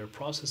launched their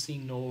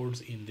processing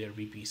nodes in their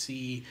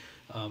VPC.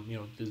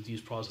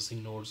 These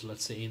processing nodes,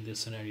 let's say in this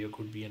scenario,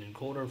 could be an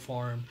encoder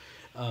farm,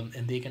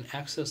 and they can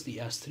access the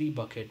S3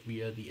 bucket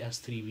via the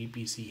S3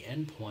 VPC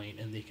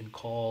endpoint, and they can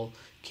call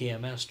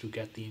KMS to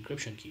get the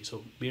encryption key.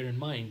 So bear in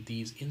mind,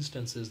 these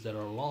instances that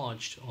are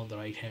launched on the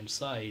right hand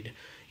side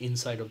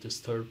inside of this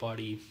third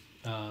party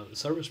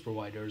service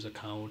provider's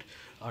account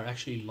are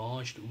actually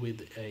launched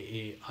with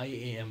a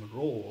IAM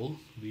role,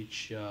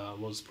 which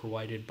was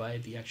provided by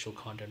the actual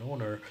content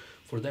owner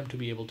for them to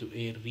be able to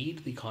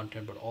read the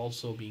content, but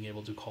also being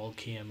able to call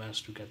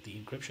KMS to get the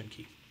encryption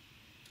key.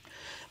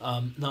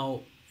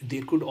 Now,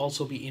 there could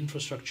also be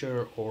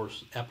infrastructure or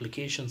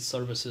application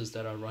services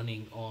that are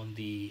running on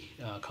the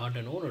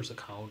content owner's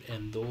account,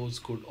 and those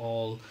could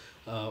all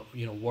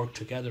work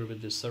together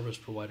with this service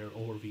provider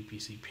over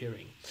VPC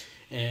peering.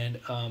 And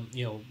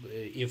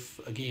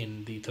if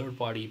again the third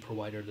party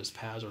provider, this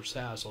PaaS or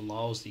SaaS,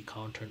 allows the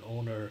content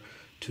owner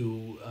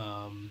to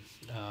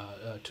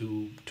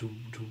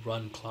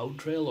run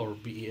CloudTrail or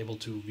be able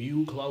to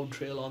view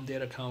CloudTrail on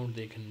their account,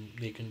 they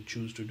can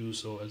choose to do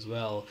so as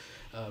well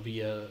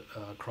via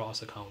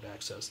cross account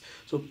access.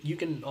 So you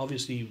can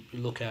obviously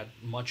look at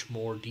much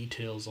more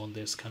details on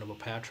this kind of a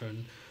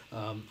pattern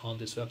on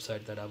this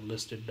website that I've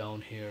listed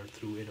down here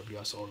through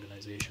AWS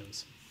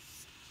organizations.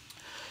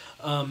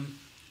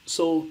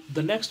 So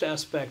the next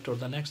aspect or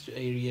the next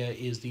area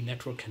is the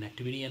network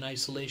connectivity and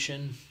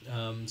isolation.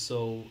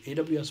 So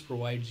AWS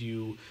provides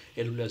you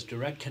AWS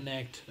Direct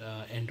Connect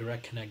and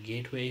Direct Connect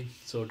Gateway.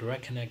 So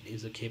Direct Connect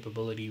is a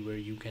capability where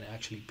you can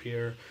actually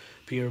peer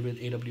with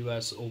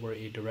AWS over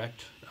a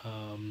direct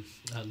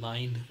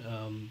line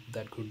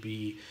that could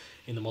be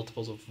in the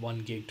multiples of 1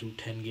 gig to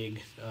 10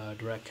 gig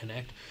Direct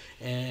Connect.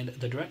 And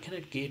the Direct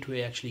Connect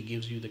Gateway actually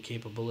gives you the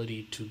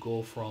capability to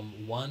go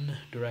from one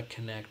Direct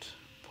Connect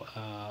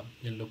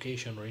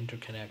location or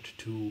interconnect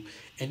to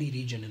any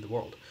region in the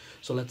world.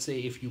 So let's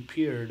say if you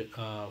peered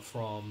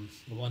from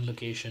one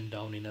location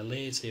down in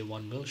LA, say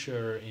One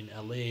Wilshire in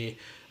LA,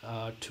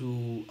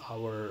 to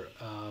our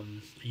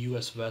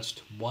US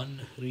West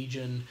 1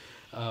 region,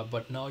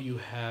 but now you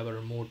have a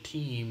remote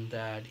team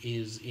that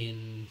is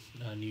in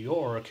New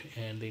York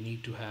and they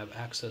need to have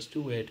access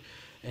to it,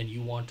 and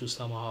you want to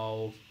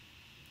somehow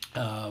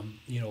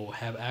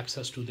have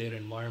access to their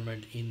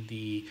environment in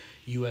the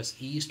US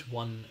East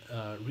 1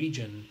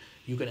 region,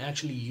 you can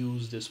actually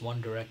use this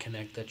one Direct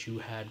Connect that you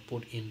had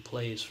put in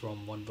place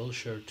from One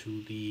Wilshire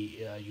to the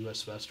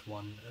US West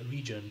 1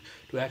 region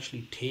to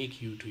actually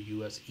take you to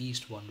US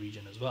East 1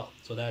 region as well.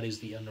 So that is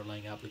the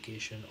underlying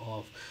application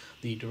of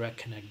the Direct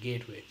Connect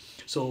Gateway.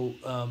 So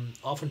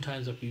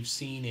oftentimes what we've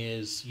seen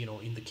is,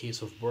 in the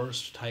case of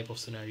burst type of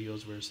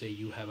scenarios where say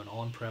you have an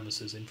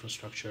on-premises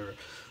infrastructure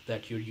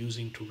that you're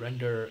using to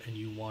render and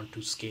you want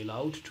to scale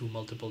out to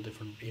multiple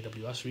different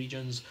AWS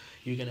regions,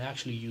 you can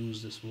actually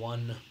use this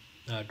one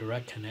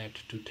Direct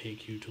Connect to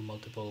take you to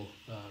multiple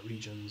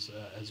regions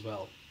as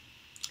well.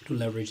 to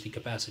leverage the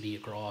capacity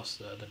across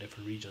the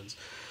different regions.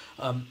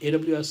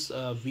 AWS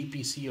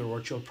VPC or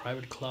Virtual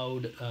Private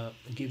Cloud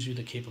gives you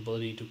the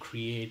capability to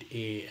create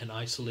an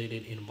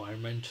isolated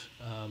environment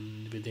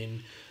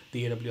within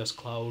the AWS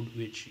cloud,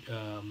 which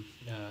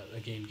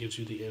again gives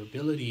you the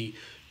ability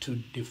to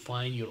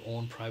define your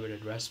own private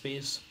address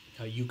space.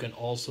 You can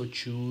also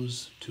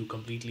choose to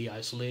completely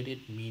isolate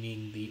it,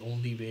 meaning the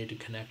only way to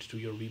connect to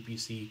your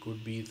VPC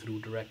could be through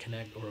Direct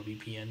Connect or a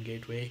VPN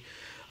gateway.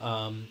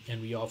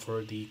 And we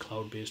offer the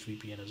cloud-based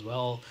VPN as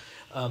well.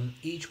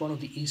 Each one of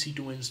the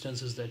EC2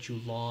 instances that you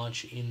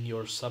launch in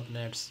your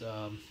subnets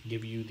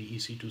give you the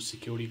EC2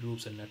 security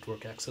groups and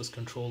network access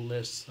control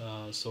lists.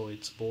 So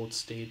it's both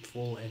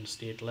stateful and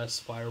stateless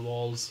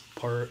firewalls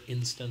per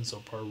instance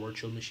or per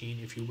virtual machine,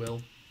 if you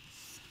will.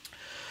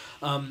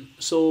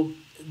 So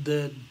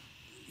the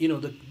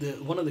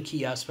one of the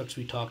key aspects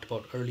we talked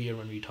about earlier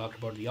when we talked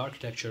about the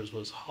architectures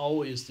was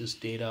how is this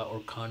data or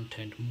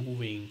content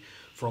moving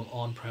from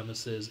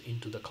on-premises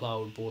into the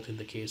cloud, both in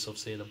the case of,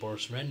 say, the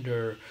burst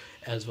render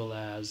as well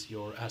as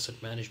your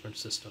asset management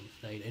system,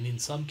 right? And in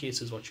some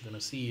cases, what you're going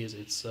to see is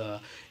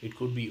it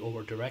could be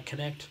over Direct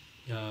Connect,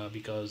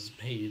 because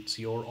hey, it's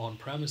your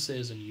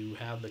on-premises and you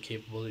have the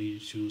capability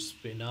to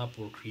spin up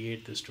or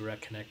create this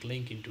Direct Connect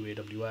link into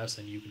AWS,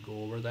 and you could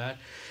go over that.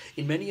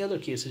 In many other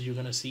cases, you're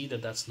going to see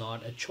that that's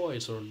not a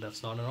choice or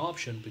that's not an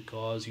option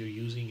because you're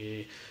using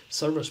a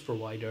service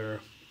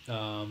provider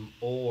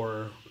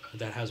or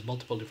that has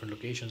multiple different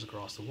locations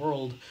across the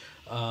world,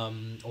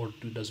 or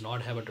does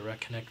not have a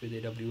direct connect with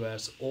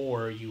AWS,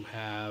 or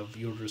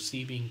you're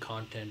receiving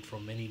content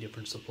from many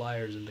different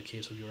suppliers in the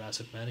case of your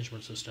asset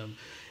management system,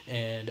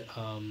 and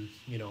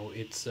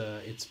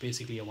it's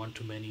basically a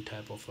one-to-many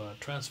type of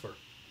transfer.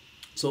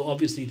 So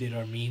obviously there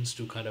are means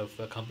to kind of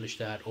accomplish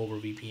that over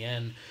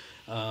VPN.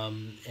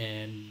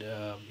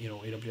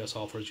 AWS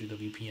offers you the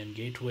VPN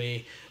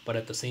gateway, but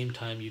at the same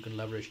time you can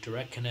leverage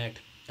Direct Connect.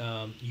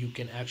 You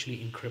can actually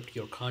encrypt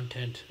your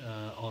content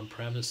on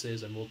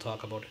premises, and we'll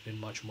talk about it in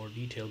much more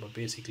detail, but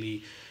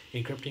basically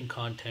encrypting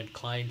content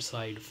client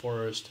side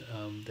first,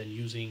 then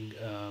using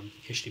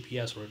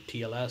HTTPS or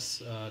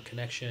TLS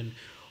connection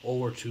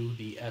over to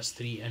the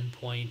S3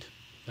 endpoint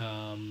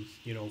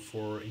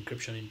for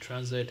encryption in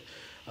transit,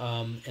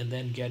 and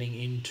then getting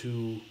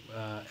into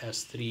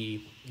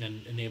S3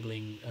 and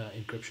enabling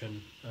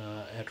encryption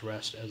at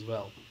rest as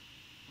well.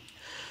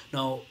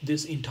 Now,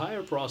 this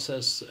entire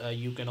process,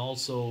 you can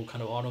also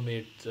kind of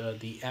automate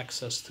the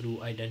access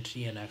through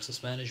identity and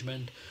access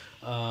management,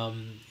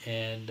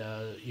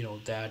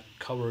 that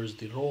covers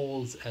the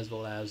roles as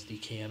well as the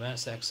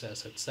KMS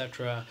access,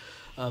 etc.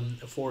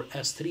 For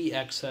S3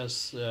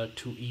 access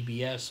to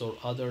EBS or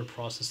other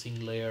processing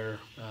layer,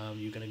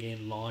 you can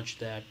again launch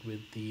that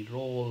with the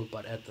role,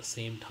 but at the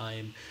same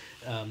time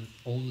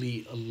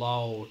only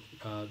allow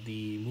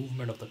the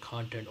movement of the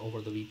content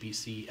over the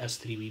S3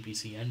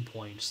 VPC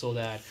endpoint, so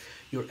that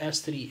your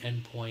S3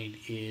 endpoint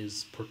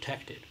is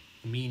protected,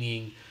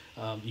 meaning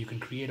you can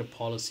create a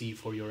policy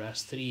for your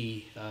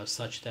S3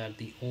 such that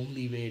the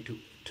only way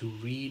to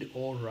read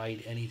or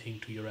write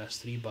anything to your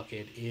S3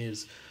 bucket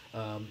is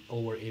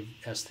over a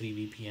S3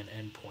 VPN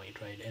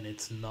endpoint, right? And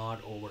it's not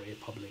over a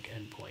public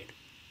endpoint.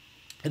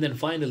 And then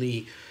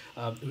finally,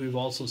 we've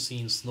also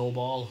seen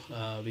Snowball,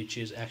 which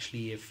is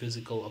actually a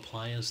physical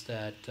appliance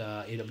that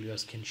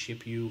AWS can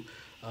ship you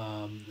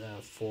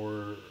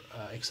for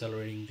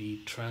accelerating the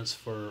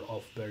transfer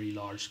of very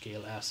large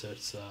scale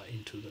assets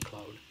into the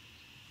cloud.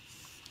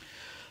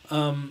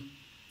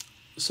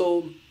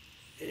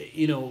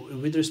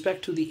 With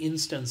respect to the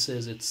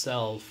instances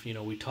itself,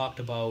 we talked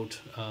about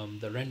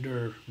the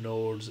render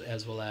nodes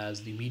as well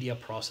as the media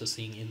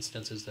processing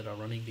instances that are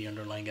running the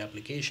underlying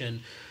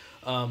application.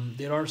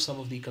 There are some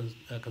of the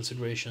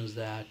considerations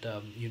that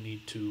you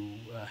need to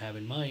have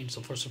in mind.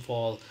 So first of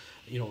all,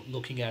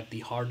 looking at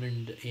the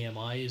hardened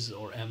AMIs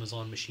or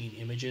Amazon machine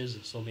images,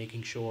 so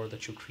making sure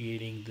that you're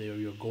creating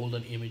your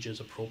golden images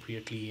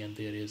appropriately, and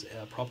there is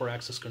a proper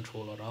access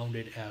control around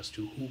it as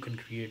to who can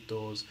create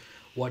those,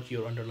 what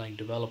your underlying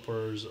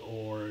developers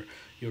or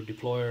your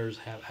deployers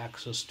have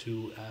access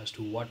to as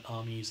to what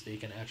armies they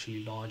can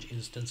actually launch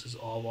instances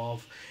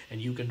of,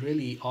 and you can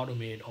really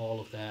automate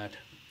all of that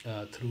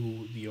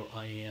through your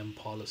IAM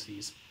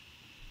policies.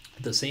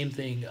 The same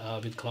thing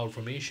with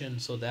CloudFormation,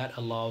 so that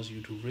allows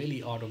you to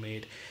really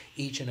automate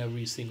each and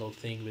every single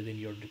thing within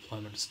your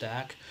deployment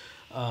stack.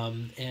 So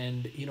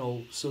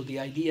the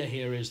idea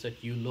here is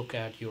that you look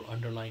at your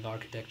underlying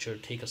architecture,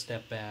 take a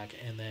step back,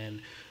 and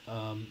then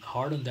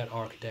harden that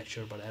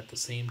architecture, but at the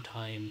same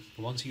time,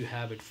 once you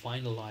have it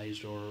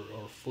finalized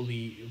or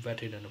fully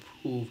vetted and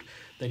approved,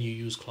 then you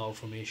use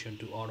CloudFormation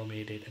to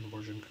automate it and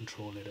version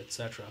control it,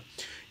 etc.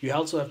 You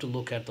also have to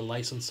look at the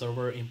license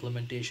server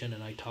implementation,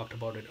 and I talked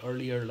about it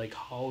earlier, like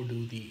how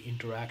do the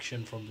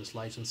interaction from this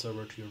license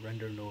server to your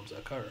render nodes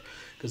occur?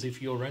 Because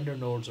if your render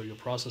nodes or your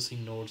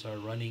processing nodes are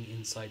running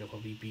inside of a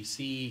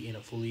VPC in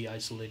a fully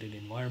isolated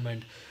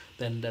environment,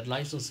 then that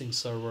licensing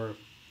server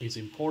is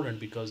important,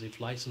 because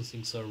if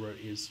licensing server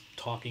is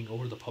talking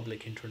over the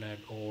public internet,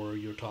 or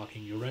your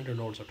render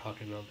nodes are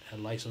talking about a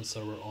license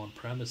server on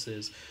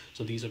premises,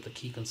 so these are the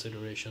key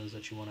considerations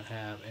that you want to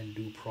have and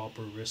do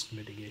proper risk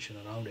mitigation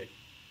around it.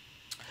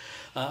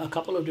 A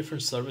couple of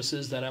different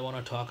services that I want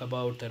to talk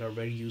about that are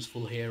very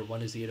useful here.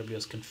 One is the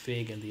AWS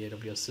Config and the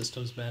AWS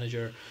Systems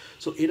Manager.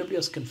 So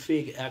AWS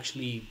Config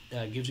actually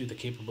gives you the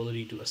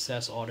capability to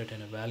assess, audit,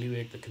 and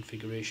evaluate the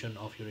configuration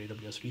of your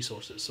AWS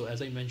resources. So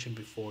as I mentioned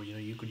before,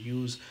 you could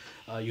use,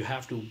 you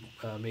have to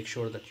make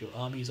sure that your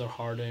armies are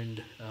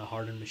hardened,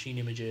 hardened machine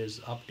images,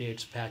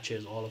 updates,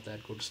 patches, all of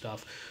that good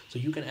stuff. So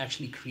you can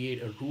actually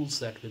create a rule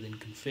set within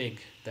config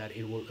that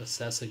it will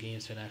assess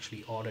against and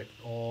actually audit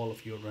all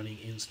of your running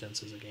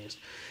instances against.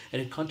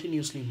 And it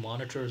continuously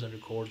monitors and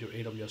records your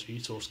AWS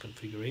resource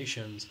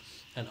configurations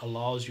and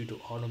allows you to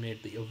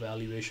automate the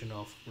evaluation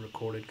of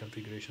recorded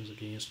configurations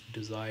against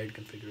desired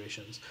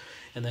configurations.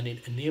 And then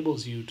it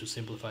enables you to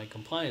simplify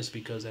compliance,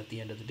 because at the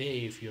end of the day,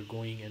 if you're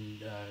going and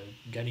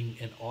getting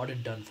an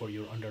audit done for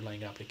your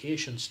underlying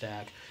application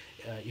stack,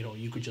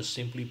 you could just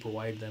simply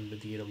provide them with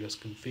the AWS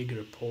config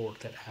report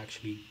that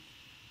actually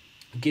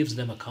gives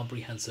them a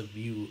comprehensive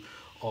view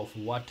of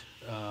what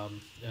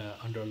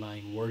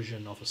underlying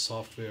version of a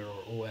software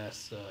or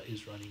OS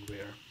is running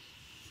where.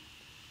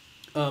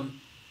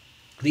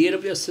 The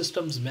AWS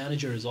Systems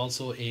Manager is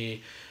also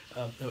a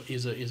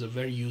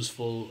very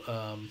useful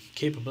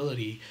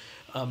capability.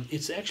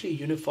 It's actually a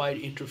unified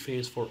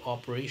interface for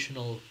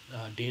operational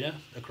data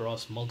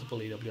across multiple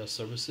AWS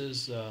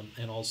services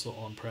and also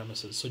on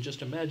premises. So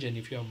just imagine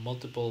if you have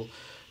multiple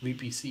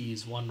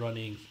VPCs, one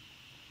running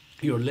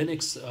your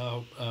Linux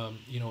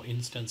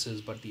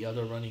instances, but the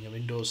other running a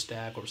Windows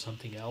stack or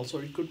something else,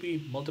 or it could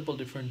be multiple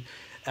different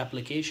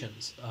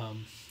applications,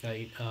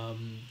 right?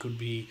 Could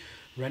be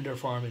render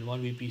farm in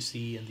one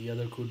VPC, and the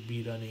other could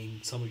be running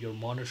some of your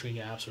monitoring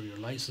apps or your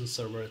license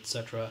server,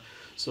 etc.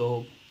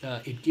 So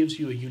it gives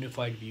you a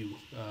unified view,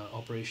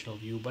 operational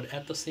view, but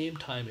at the same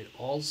time it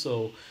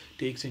also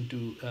takes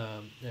into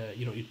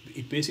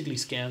it basically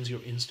scans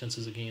your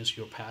instances against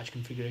your patch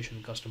configuration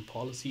and custom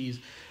policies.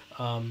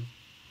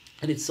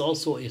 And it's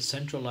also a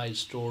centralized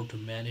store to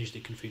manage the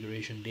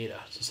configuration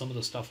data. So some of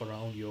the stuff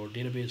around your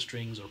database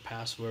strings or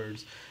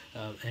passwords,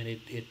 and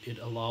it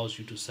allows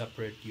you to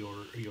separate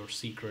your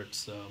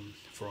secrets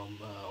from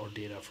or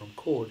data from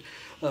code.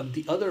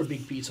 The other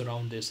big piece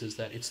around this is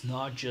that it's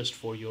not just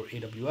for your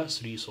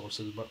AWS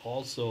resources, but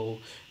also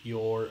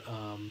your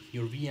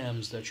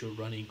VMs that you're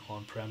running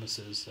on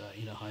premises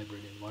in a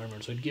hybrid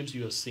environment. So it gives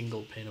you a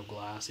single pane of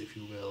glass, if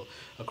you will,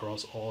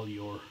 across all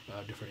your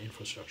different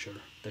infrastructure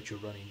that you're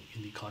running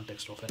in the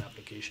context of an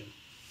application.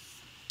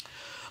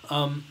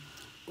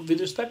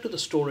 With respect to the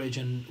storage,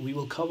 and we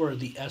will cover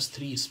the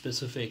S3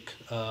 specific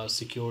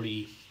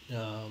security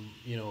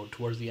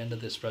towards the end of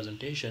this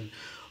presentation,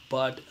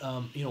 but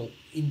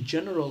in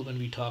general, when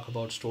we talk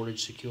about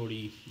storage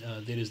security,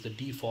 there is the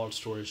default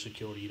storage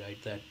security,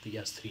 right, that the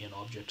S3 and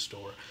object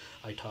store,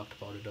 I talked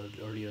about it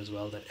earlier as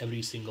well, that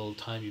every single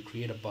time you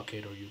create a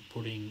bucket or you're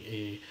putting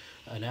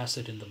an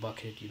asset in the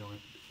bucket,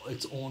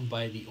 it's owned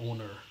by the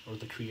owner or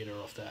the creator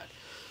of that.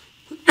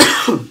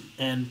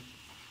 And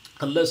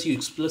unless you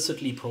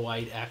explicitly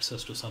provide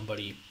access to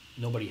somebody,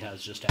 nobody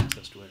has just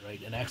access to it, right?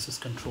 And access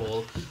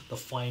control, the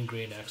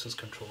fine-grained access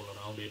control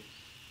around it.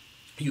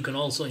 You can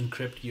also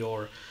encrypt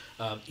your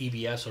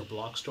EBS or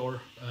block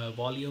store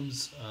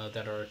volumes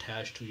that are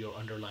attached to your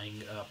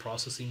underlying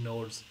processing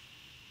nodes.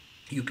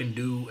 You can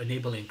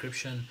enable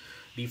encryption,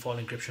 default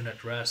encryption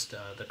at rest,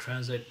 the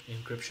transit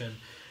encryption,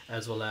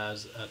 as well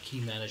as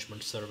key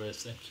management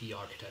service and key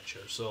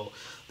architecture. So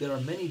there are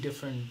many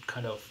different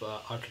kind of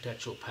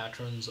architectural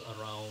patterns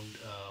around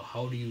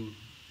how do you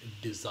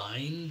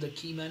design the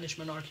key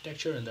management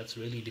architecture, and that's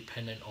really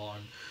dependent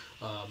on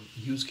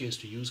use case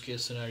to use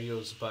case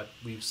scenarios. But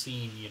we've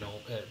seen,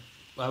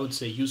 I would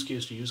say use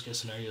case to use case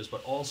scenarios,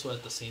 but also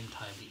at the same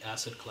time the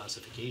asset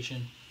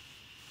classification.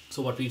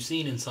 So what we've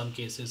seen in some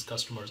cases,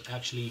 customers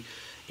actually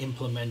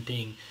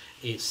implementing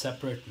a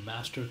separate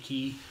master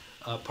key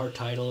per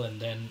title, and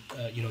then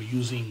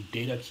using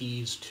data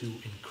keys to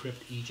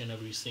encrypt each and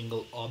every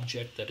single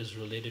object that is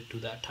related to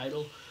that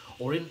title,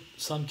 or in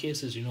some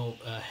cases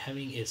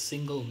having a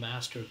single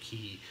master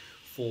key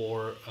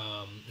for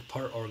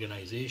per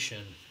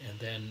organization, and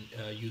then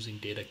using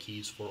data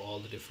keys for all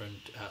the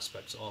different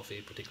aspects of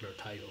a particular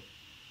title.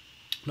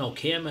 Now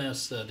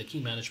KMS, the key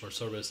management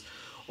service,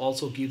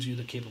 also gives you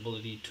the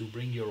capability to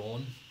bring your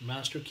own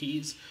master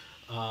keys,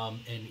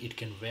 and it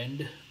can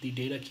vend the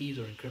data keys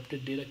or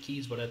encrypted data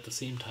keys, but at the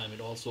same time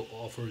it also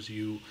offers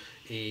you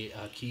a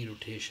key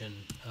rotation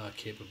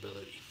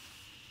capability.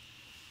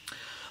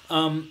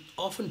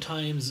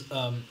 Oftentimes,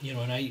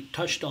 and I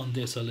touched on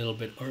this a little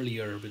bit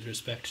earlier with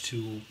respect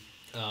to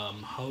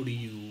how do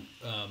you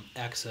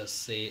access,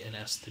 say, an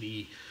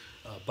S3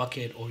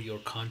 bucket or your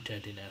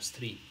content in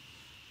S3.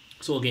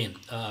 So again,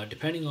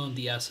 depending on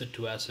the asset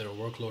to asset or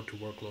workload to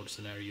workload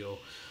scenario,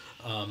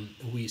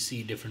 we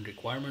see different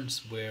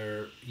requirements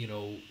where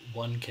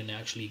one can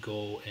actually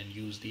go and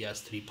use the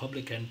S3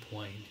 public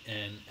endpoint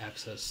and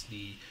access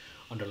the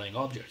underlying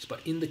objects. But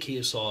in the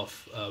case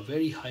of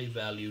very high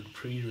valued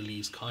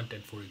pre-release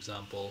content, for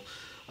example,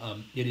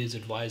 it is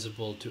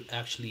advisable to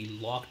actually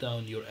lock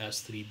down your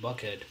S3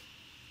 bucket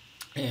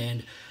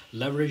and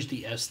leverage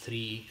the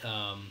S3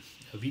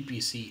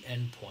 VPC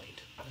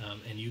endpoint.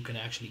 And you can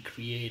actually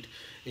create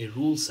a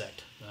rule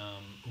set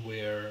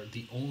where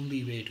the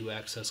only way to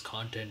access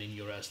content in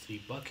your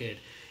S3 bucket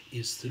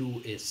is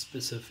through a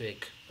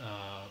specific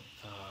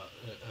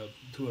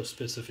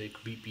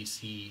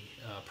VPC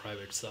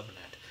private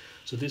subnet.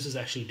 So this is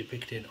actually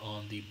depicted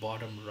on the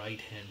bottom right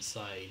hand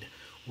side,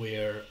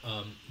 where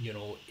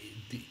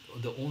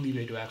the only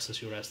way to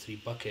access your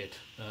S3 bucket,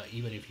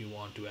 even if you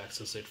want to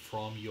access it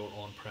from your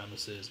own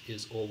premises,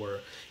 is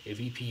over a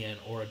VPN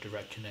or a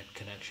direct connect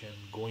connection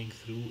going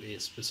through a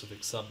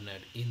specific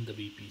subnet in the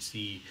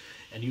VPC,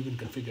 and you can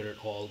configure it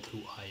all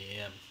through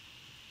IAM.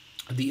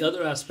 The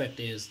other aspect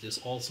is this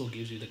also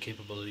gives you the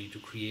capability to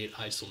create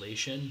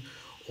isolation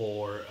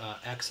or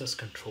access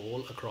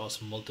control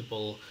across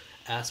multiple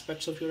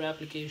aspects of your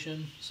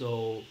application.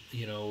 So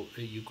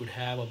you could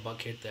have a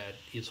bucket that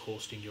is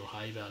hosting your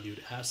high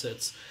valued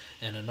assets,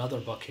 and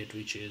another bucket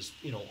which is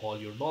all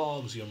your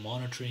logs, your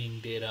monitoring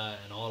data,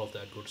 and all of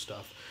that good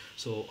stuff.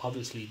 So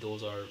obviously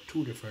those are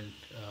two different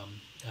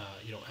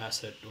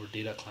asset or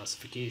data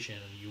classification,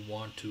 and you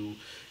want to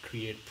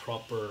create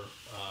proper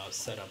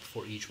setup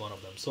for each one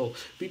of them. So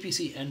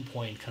VPC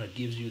endpoint kind of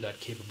gives you that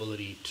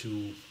capability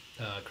to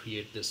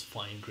create this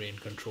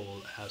fine-grained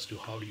control as to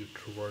how do you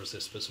traverse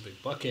a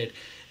specific bucket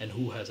and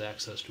who has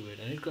access to it.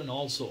 And it can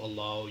also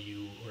allow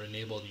you or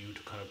enable you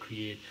to kind of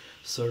create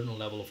certain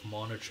level of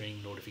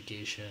monitoring,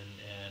 notification,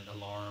 and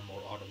alarm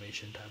or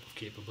automation type of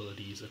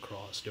capabilities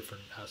across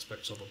different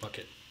aspects of a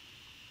bucket.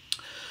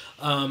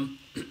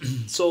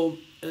 So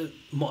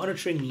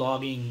monitoring,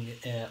 logging,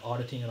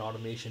 auditing, and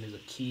automation is a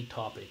key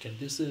topic, and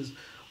this is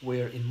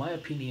where, in my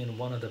opinion,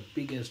 one of the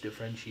biggest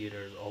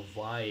differentiators of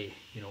why,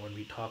 when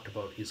we talked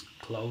about is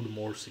cloud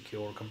more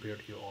secure compared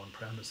to your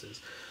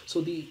on-premises. So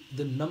the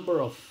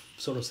number of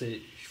sort of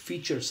say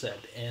feature set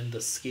and the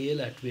scale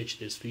at which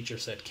this feature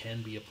set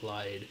can be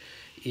applied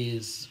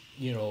is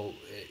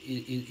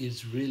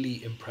is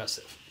really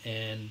impressive,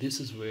 and this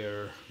is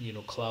where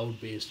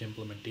cloud-based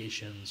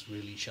implementations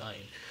really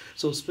shine.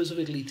 So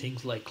specifically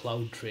things like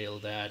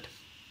CloudTrail that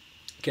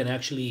can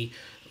actually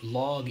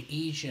log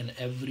each and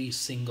every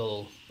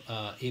single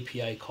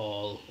API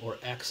call or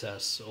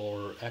access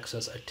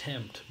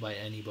attempt by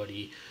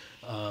anybody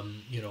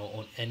on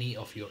any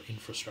of your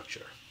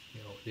infrastructure.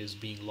 It is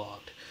being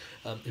logged.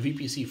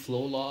 VPC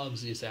flow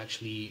logs is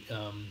actually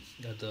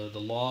the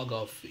log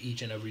of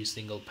each and every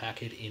single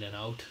packet in and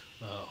out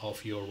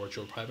of your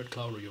virtual private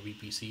cloud or your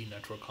VPC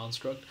network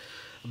construct.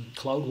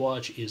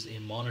 CloudWatch is a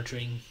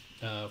monitoring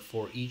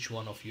for each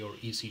one of your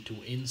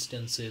EC2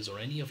 instances or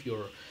any of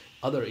your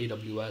other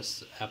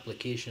AWS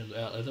applications,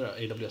 other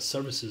AWS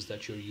services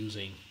that you're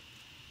using,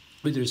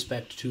 with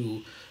respect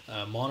to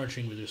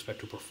monitoring, with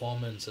respect to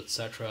performance,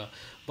 etc.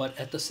 But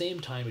at the same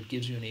time, it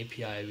gives you an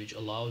API which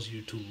allows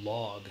you to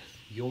log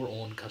your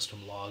own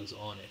custom logs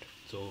on it.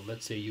 So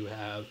let's say you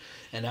have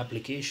an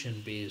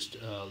application-based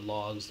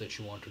logs that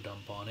you want to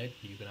dump on it.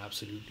 You can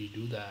absolutely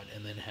do that,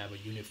 and then have a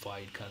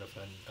unified kind of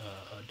a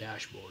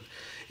dashboard.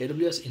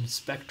 AWS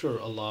Inspector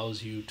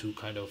allows you to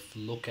kind of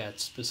look at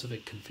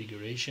specific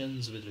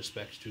configurations with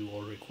respect to,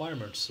 or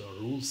requirements or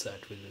rule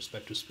set with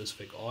respect to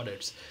specific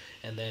audits.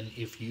 And then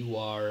if you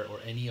are, or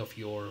any of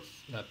your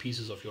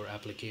pieces of your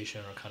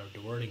application are kind of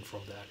diverting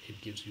from that,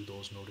 it gives you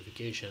those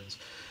notifications.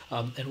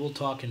 And we'll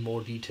talk in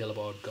more detail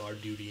about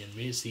Guard Duty and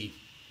Macy.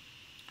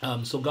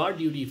 So Guard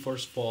Duty,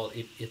 first of all,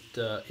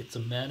 it's a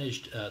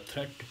managed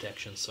threat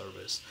detection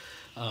service,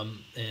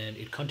 and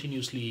it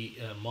continuously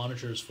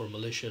monitors for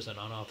malicious and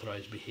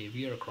unauthorized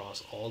behavior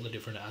across all the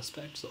different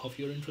aspects of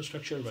your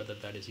infrastructure, whether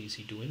that is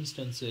EC2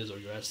 instances or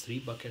your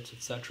S3 buckets,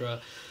 etc.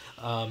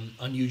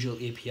 Unusual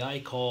API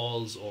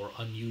calls or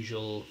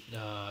unusual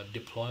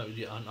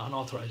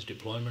unauthorized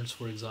deployments,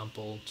 for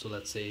example. So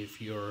let's say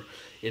if your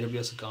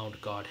AWS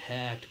account got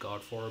hacked,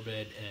 God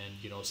forbid,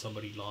 and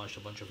somebody launched a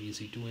bunch of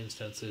EC2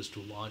 instances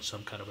to launch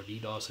some kind of a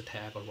DDoS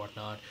attack or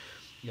whatnot,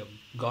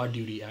 Guard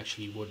Duty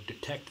actually would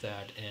detect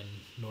that and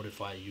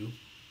notify you.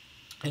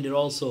 And it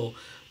also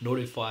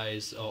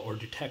notifies or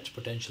detects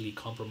potentially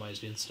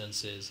compromised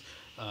instances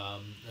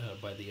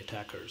by the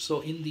attackers.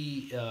 So in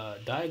the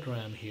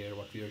diagram here,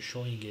 what we are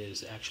showing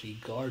is actually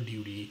Guard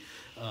Duty,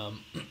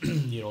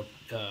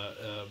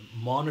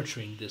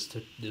 monitoring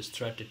this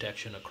threat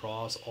detection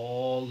across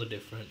all the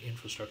different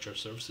infrastructure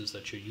services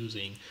that you're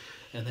using,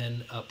 and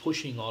then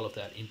pushing all of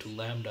that into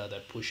Lambda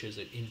that pushes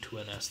it into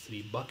an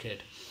S3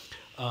 bucket.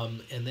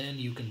 And then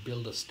you can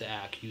build a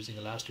stack using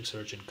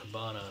Elasticsearch and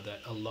Kibana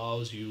that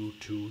allows you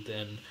to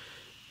then,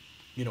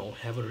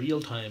 have a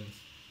real-time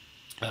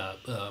uh,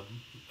 um,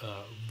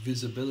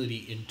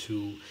 visibility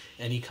into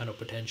any kind of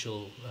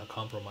potential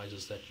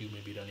compromises that you may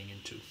be running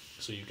into.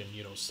 So you can,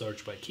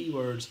 search by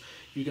keywords.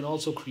 You can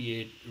also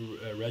create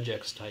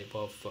regex type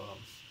of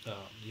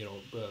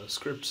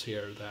scripts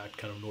here that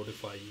kind of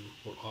notify you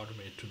or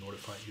automate to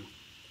notify you.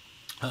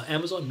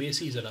 Amazon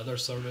Macy is another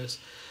service,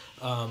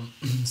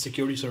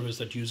 security service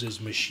that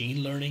uses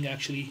machine learning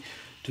actually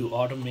to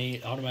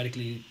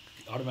automatically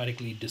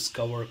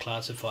discover,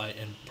 classify,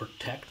 and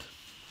protect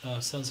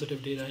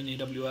sensitive data in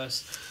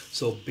AWS.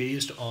 So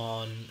based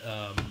on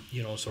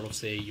sort of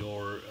say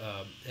your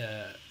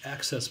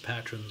access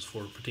patterns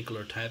for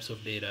particular types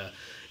of data,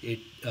 it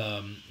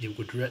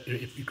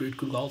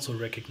could also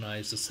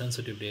recognize the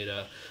sensitive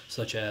data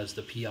such as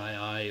the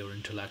PII or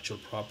intellectual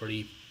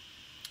property,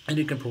 and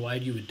it can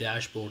provide you with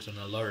dashboards and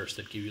alerts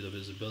that give you the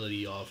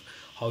visibility of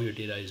how your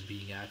data is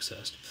being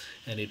accessed.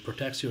 And it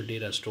protects your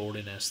data stored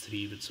in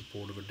S3 with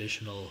support of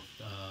additional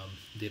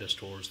data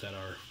stores that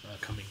are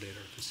coming later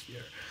this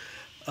year.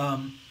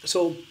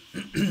 So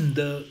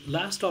the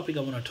last topic I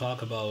want to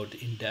talk about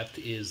in depth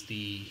is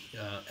the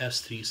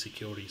S3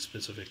 security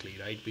specifically,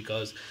 right?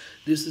 Because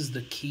this is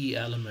the key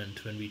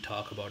element when we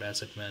talk about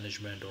asset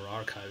management or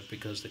archive,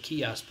 because the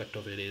key aspect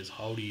of it is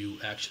how do you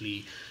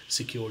actually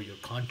secure your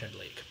content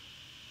lake.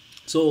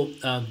 So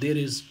there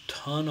is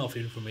ton of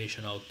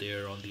information out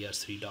there on the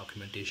S3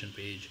 documentation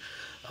page,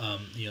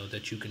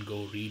 that you can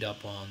go read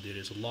up on. There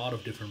is a lot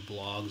of different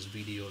blogs,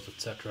 videos,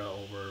 etc.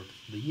 over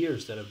the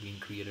years that have been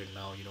created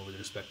now, with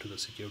respect to the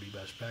security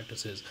best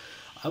practices.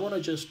 I want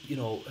to just,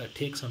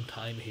 take some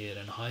time here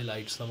and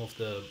highlight some of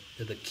the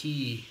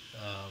key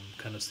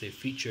kind of say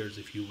features,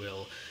 if you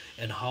will,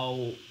 and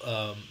how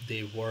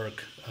they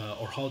work,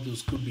 or how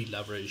those could be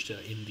leveraged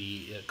in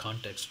the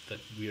context that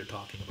we are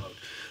talking about.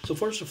 So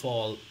first of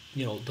all,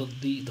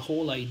 the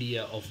whole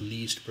idea of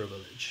least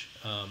privilege.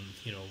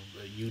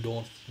 You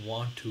don't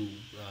want to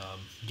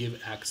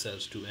give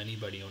access to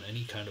anybody on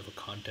any kind of a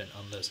content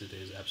unless it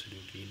is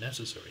absolutely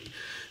necessary.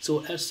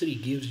 So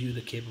S3 gives you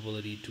the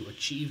capability to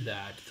achieve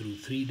that through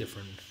three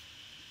different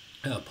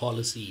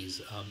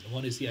policies.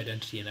 One is the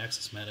identity and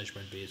access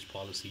management based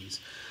policies,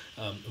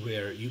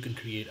 where you can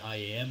create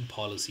IAM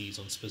policies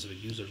on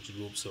specific user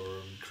groups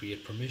or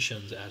create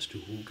permissions as to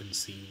who can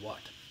see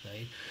what.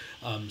 Right.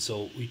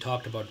 So we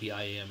talked about the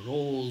IAM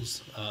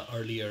roles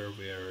earlier,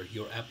 where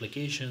your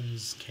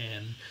applications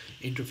can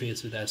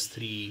interface with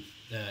S3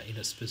 in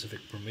a specific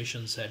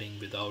permission setting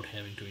without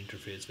having to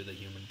interface with a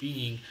human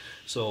being.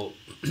 So,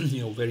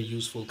 very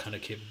useful kind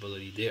of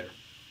capability there.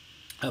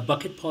 A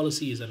bucket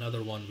policy is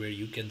another one where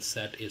you can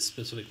set a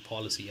specific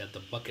policy at the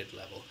bucket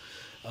level.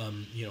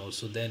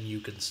 So then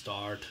you can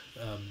start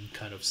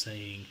kind of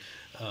saying,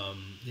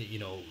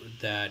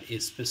 that a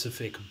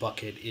specific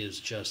bucket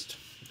is just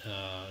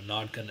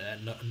not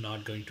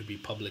going to be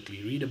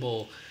publicly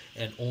readable,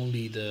 and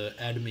only the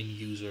admin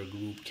user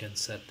group can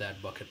set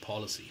that bucket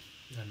policy.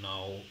 And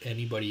now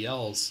anybody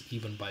else,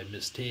 even by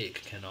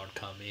mistake, cannot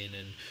come in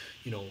and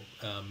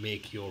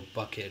make your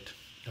bucket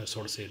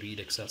sort of say read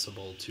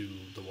accessible to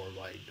the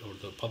worldwide or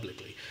the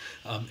publicly.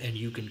 And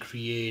you can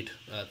create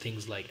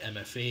things like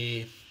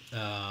MFA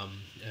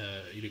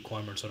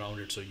requirements around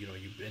it. So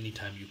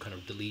anytime you kind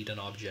of delete an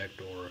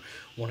object or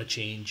want to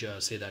change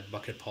say that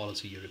bucket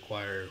policy, you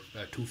require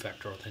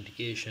two-factor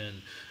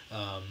authentication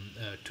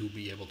to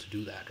be able to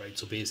do that, right?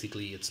 So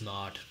basically it's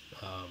not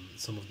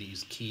some of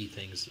these key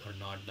things are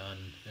not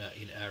done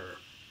in error.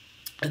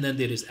 And then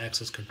there is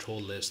access control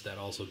list that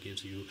also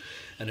gives you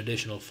an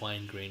additional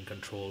fine-grained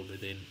control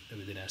within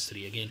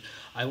S3. Again,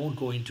 I won't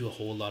go into a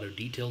whole lot of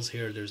details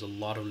here. There's a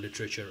lot of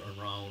literature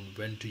around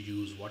when to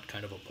use what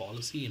kind of a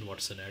policy in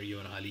what scenario,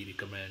 and I highly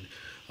recommend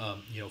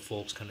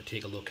folks kind of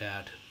take a look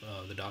at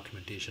the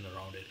documentation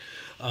around it.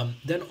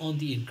 Then on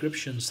the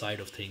encryption side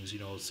of things,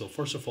 so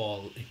first of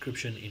all,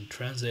 encryption in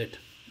transit.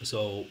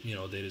 So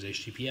there is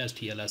HTTPS,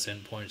 TLS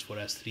endpoints for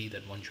S3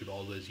 that one should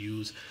always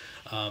use,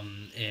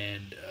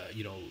 and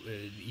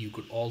you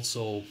could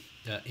also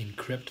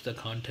encrypt the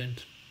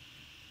content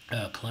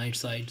client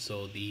side.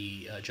 So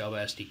the Java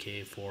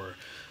SDK for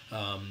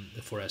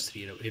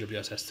S3,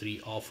 AWS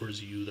S3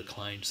 offers you the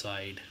client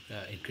side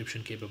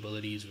encryption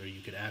capabilities, where you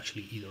can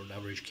actually either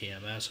leverage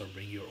KMS or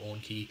bring your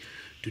own key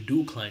to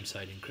do client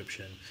side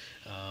encryption,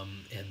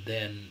 and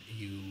then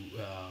you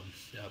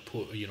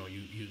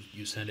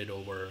you send it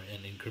over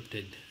an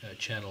encrypted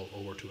channel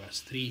over to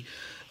S3.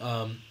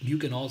 You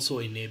can also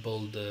enable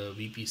the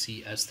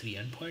VPC S3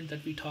 endpoint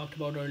that we talked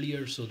about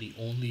earlier. So the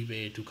only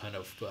way to kind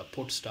of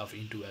put stuff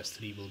into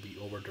S3 will be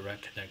over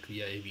direct connect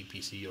via a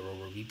VPC or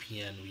over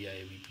VPN via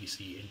a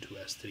VPC into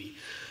S3.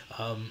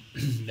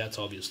 That's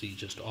obviously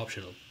just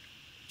optional.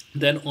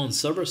 Then on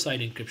server-side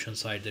encryption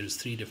side, there's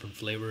three different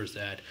flavors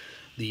that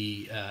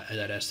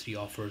that S3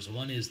 offers.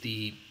 One is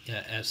the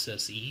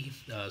SSE,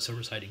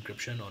 server-side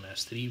encryption on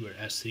S3, where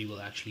S3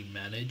 will actually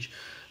manage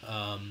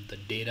the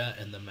data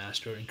and the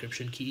master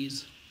encryption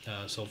keys.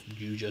 So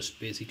you just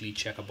basically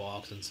check a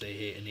box and say,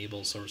 hey,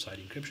 enable server-side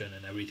encryption,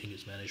 and everything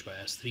is managed by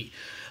S3.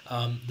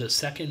 The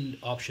second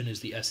option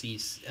is the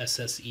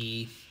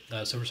SSE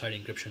server-side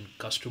encryption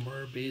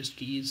customer-based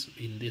keys.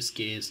 In this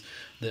case,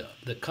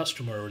 the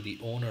customer or the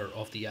owner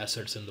of the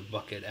assets in the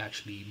bucket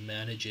actually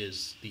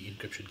manages the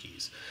encryption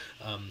keys.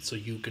 So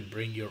you can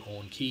bring your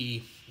own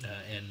key,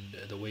 and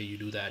the way you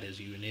do that is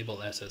you enable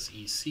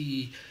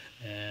SSEC,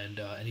 and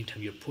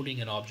anytime you're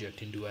putting an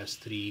object into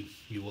S3,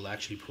 you will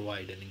actually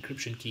provide an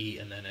encryption key,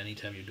 and then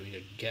anytime you're doing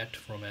a get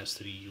from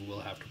S3, you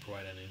will have to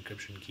provide an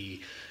encryption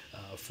key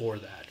for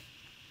that.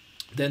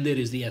 Then there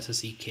is the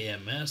SSE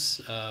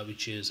KMS,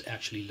 which is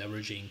actually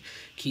leveraging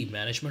key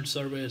management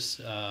service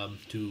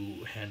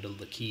to handle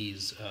the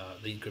keys,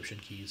 the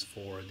encryption keys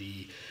for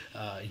the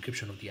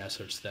encryption of the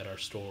assets that are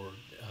stored,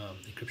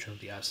 encryption of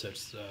the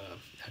assets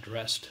at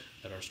rest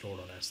that are stored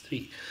on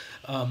S3.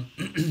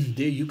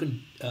 There you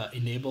can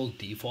enable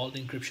default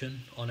encryption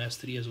on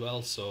S3 as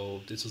well.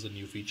 So this is a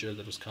new feature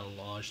that was kind of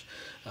launched,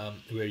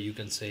 where you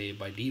can say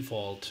by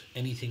default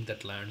anything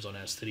that lands on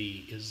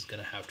S3 is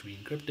going to have to be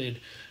encrypted,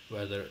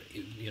 whether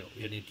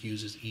and it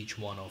uses each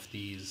one of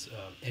these,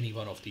 any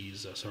one of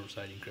these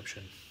server-side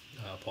encryption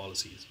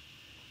policies.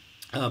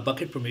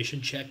 Bucket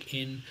permission check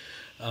in.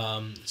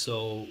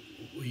 So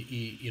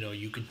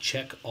you can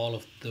check all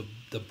of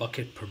the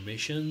bucket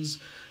permissions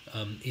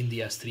in the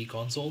S3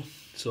 console.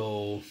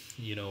 So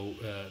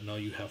now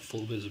you have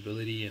full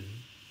visibility, and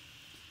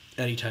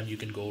anytime you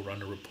can go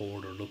run a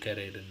report or look at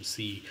it and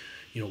see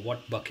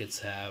what buckets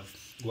have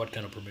what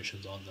kind of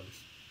permissions on them,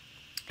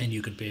 and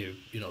you can pay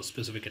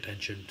specific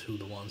attention to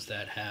the ones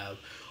that have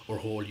or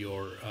hold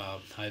your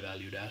high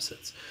valued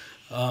assets.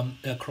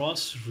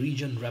 Across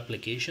region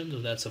replication, so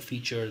that's a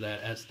feature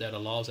that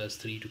allows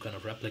S3 to kind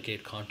of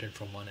replicate content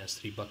from one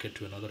S3 bucket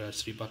to another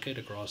S3 bucket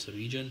across the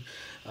region.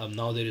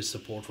 Now there is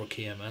support for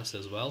KMS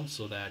as well,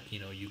 so that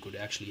you could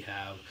actually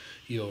have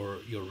your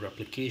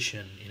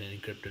replication in an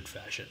encrypted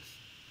fashion.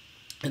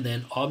 And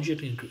then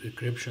object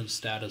encryption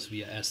status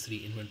via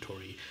S3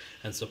 inventory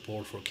and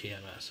support for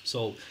KMS.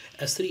 So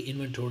S3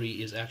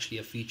 inventory is actually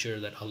a feature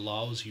that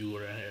allows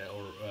you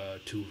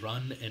to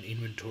run an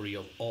inventory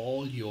of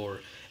all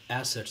your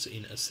assets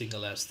in a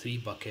single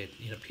S3 bucket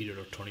in a period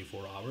of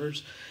 24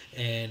 hours,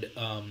 and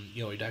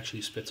it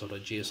actually spits out a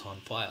JSON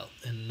file.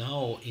 And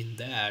now in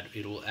that,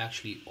 it will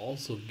actually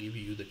also give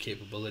you the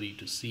capability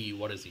to see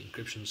what is the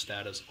encryption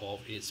status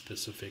of a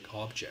specific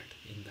object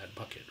in that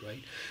bucket,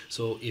 right?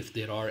 So if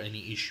there are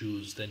any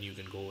issues, then you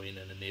can go in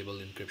and enable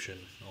encryption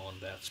on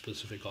that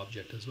specific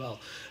object as well.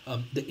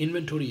 The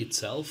inventory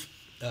itself,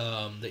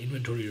 the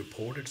inventory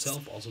report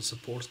itself also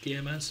supports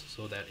KMS,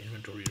 so that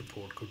inventory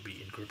report could be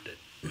encrypted.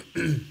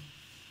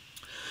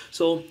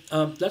 So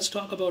let's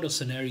talk about a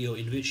scenario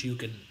in which you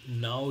can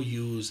now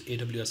use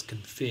AWS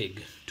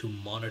config to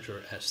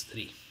monitor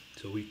S3.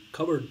 So we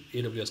covered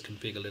AWS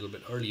config a little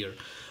bit earlier,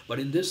 but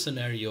in this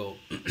scenario,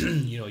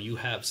 you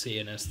have, say,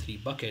 an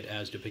S3 bucket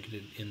as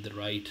depicted in the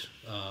right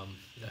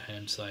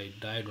hand side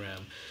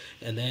diagram,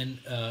 and then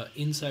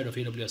inside of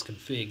AWS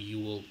config, you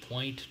will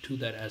point to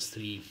that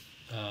S3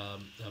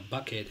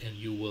 bucket, and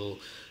you will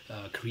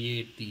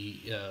create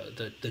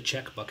the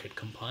check bucket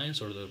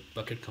compliance or the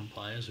bucket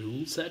compliance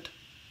rule set,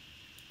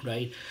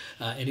 right?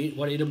 And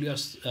what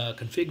AWS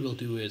config will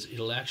do is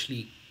it'll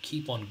actually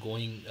keep on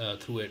going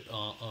through it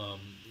on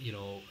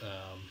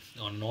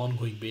an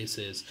ongoing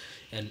basis,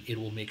 and it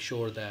will make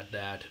sure that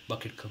that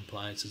bucket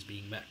compliance is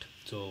being met.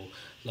 So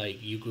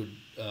like you could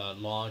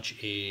launch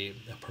a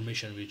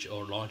permission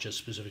or launch a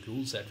specific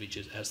rule set which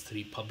is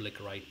S3 public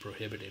write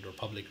prohibited or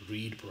public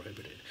read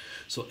prohibited.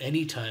 So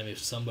anytime if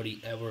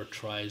somebody ever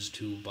tries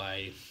to,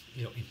 by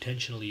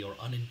intentionally or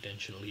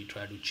unintentionally,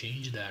 try to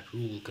change that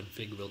rule,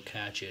 config will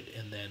catch it,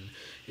 and then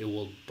it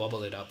will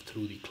bubble it up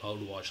through the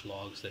CloudWatch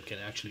logs that can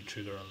actually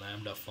trigger a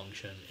Lambda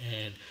function,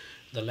 and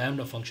the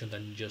Lambda function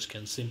then just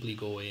can simply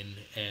go in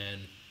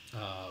and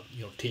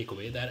take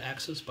away that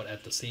access, but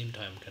at the same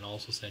time can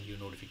also send you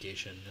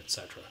notification,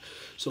 etc.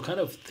 So kind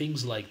of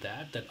things like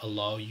that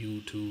allow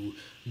you to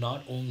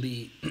not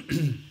only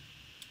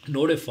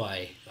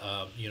notify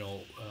on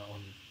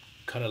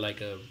kind of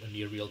like a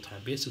near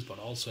real-time basis, but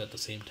also at the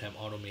same time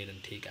automate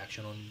and take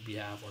action on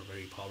behalf are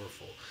very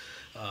powerful.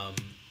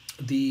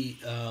 The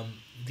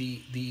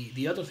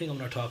other thing I'm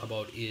going to talk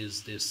about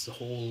is this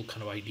whole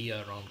kind of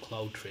idea around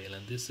CloudTrail,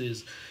 and this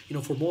is,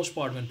 for most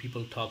part, when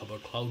people talk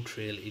about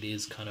CloudTrail, it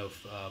is kind of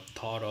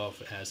thought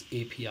of as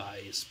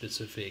API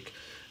specific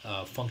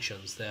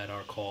functions that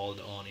are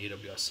called on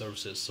AWS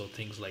services. So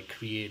things like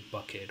create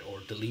bucket or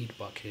delete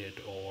bucket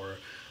or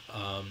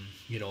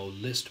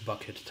list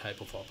bucket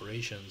type of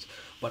operations.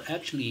 But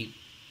actually,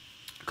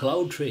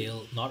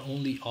 CloudTrail not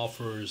only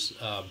offers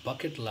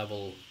bucket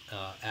level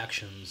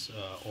actions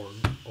or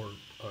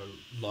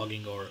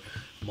logging or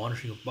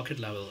monitoring of bucket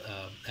level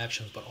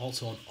actions, but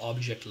also on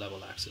object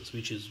level access,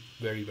 which is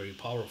very, very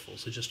powerful.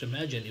 So just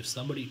imagine if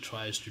somebody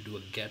tries to do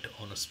a get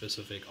on a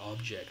specific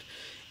object,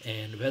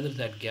 and whether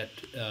that get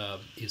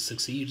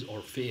succeeds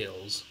or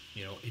fails,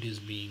 it is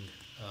being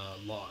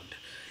logged.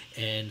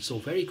 And so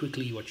very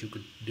quickly what you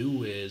could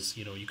do is,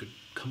 you could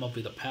come up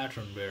with a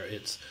pattern where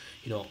it's,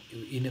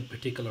 in a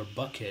particular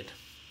bucket,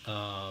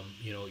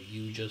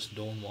 you just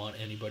don't want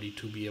anybody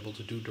to be able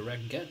to do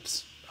direct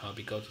gets,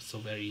 because it's a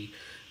very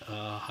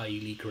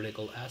highly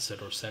critical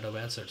asset or set of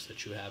assets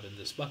that you have in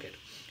this bucket.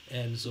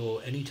 And so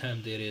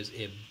anytime there is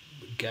a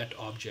get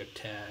object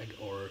tag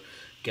or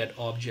get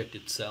object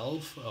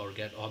itself or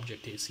get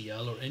object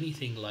ACL or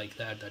anything like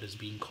that that is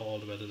being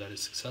called, whether that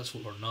is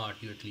successful or not,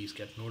 you at least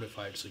get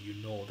notified so you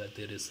know that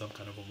there is some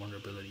kind of a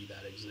vulnerability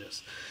that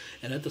exists.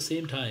 And at the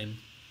same time,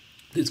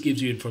 this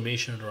gives you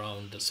information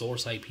around the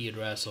source IP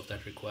address of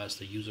that request,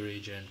 the user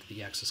agent,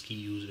 the access key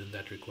used in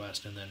that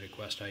request, and then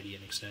request ID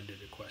and extended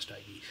request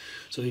ID.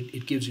 So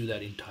it gives you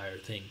that entire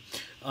thing.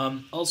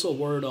 Also, a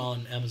word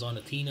on Amazon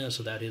Athena.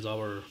 So that is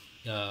our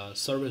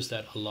service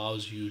that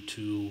allows you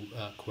to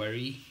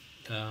query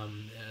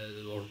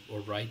or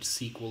write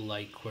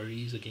SQL-like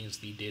queries against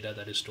the data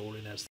that is stored in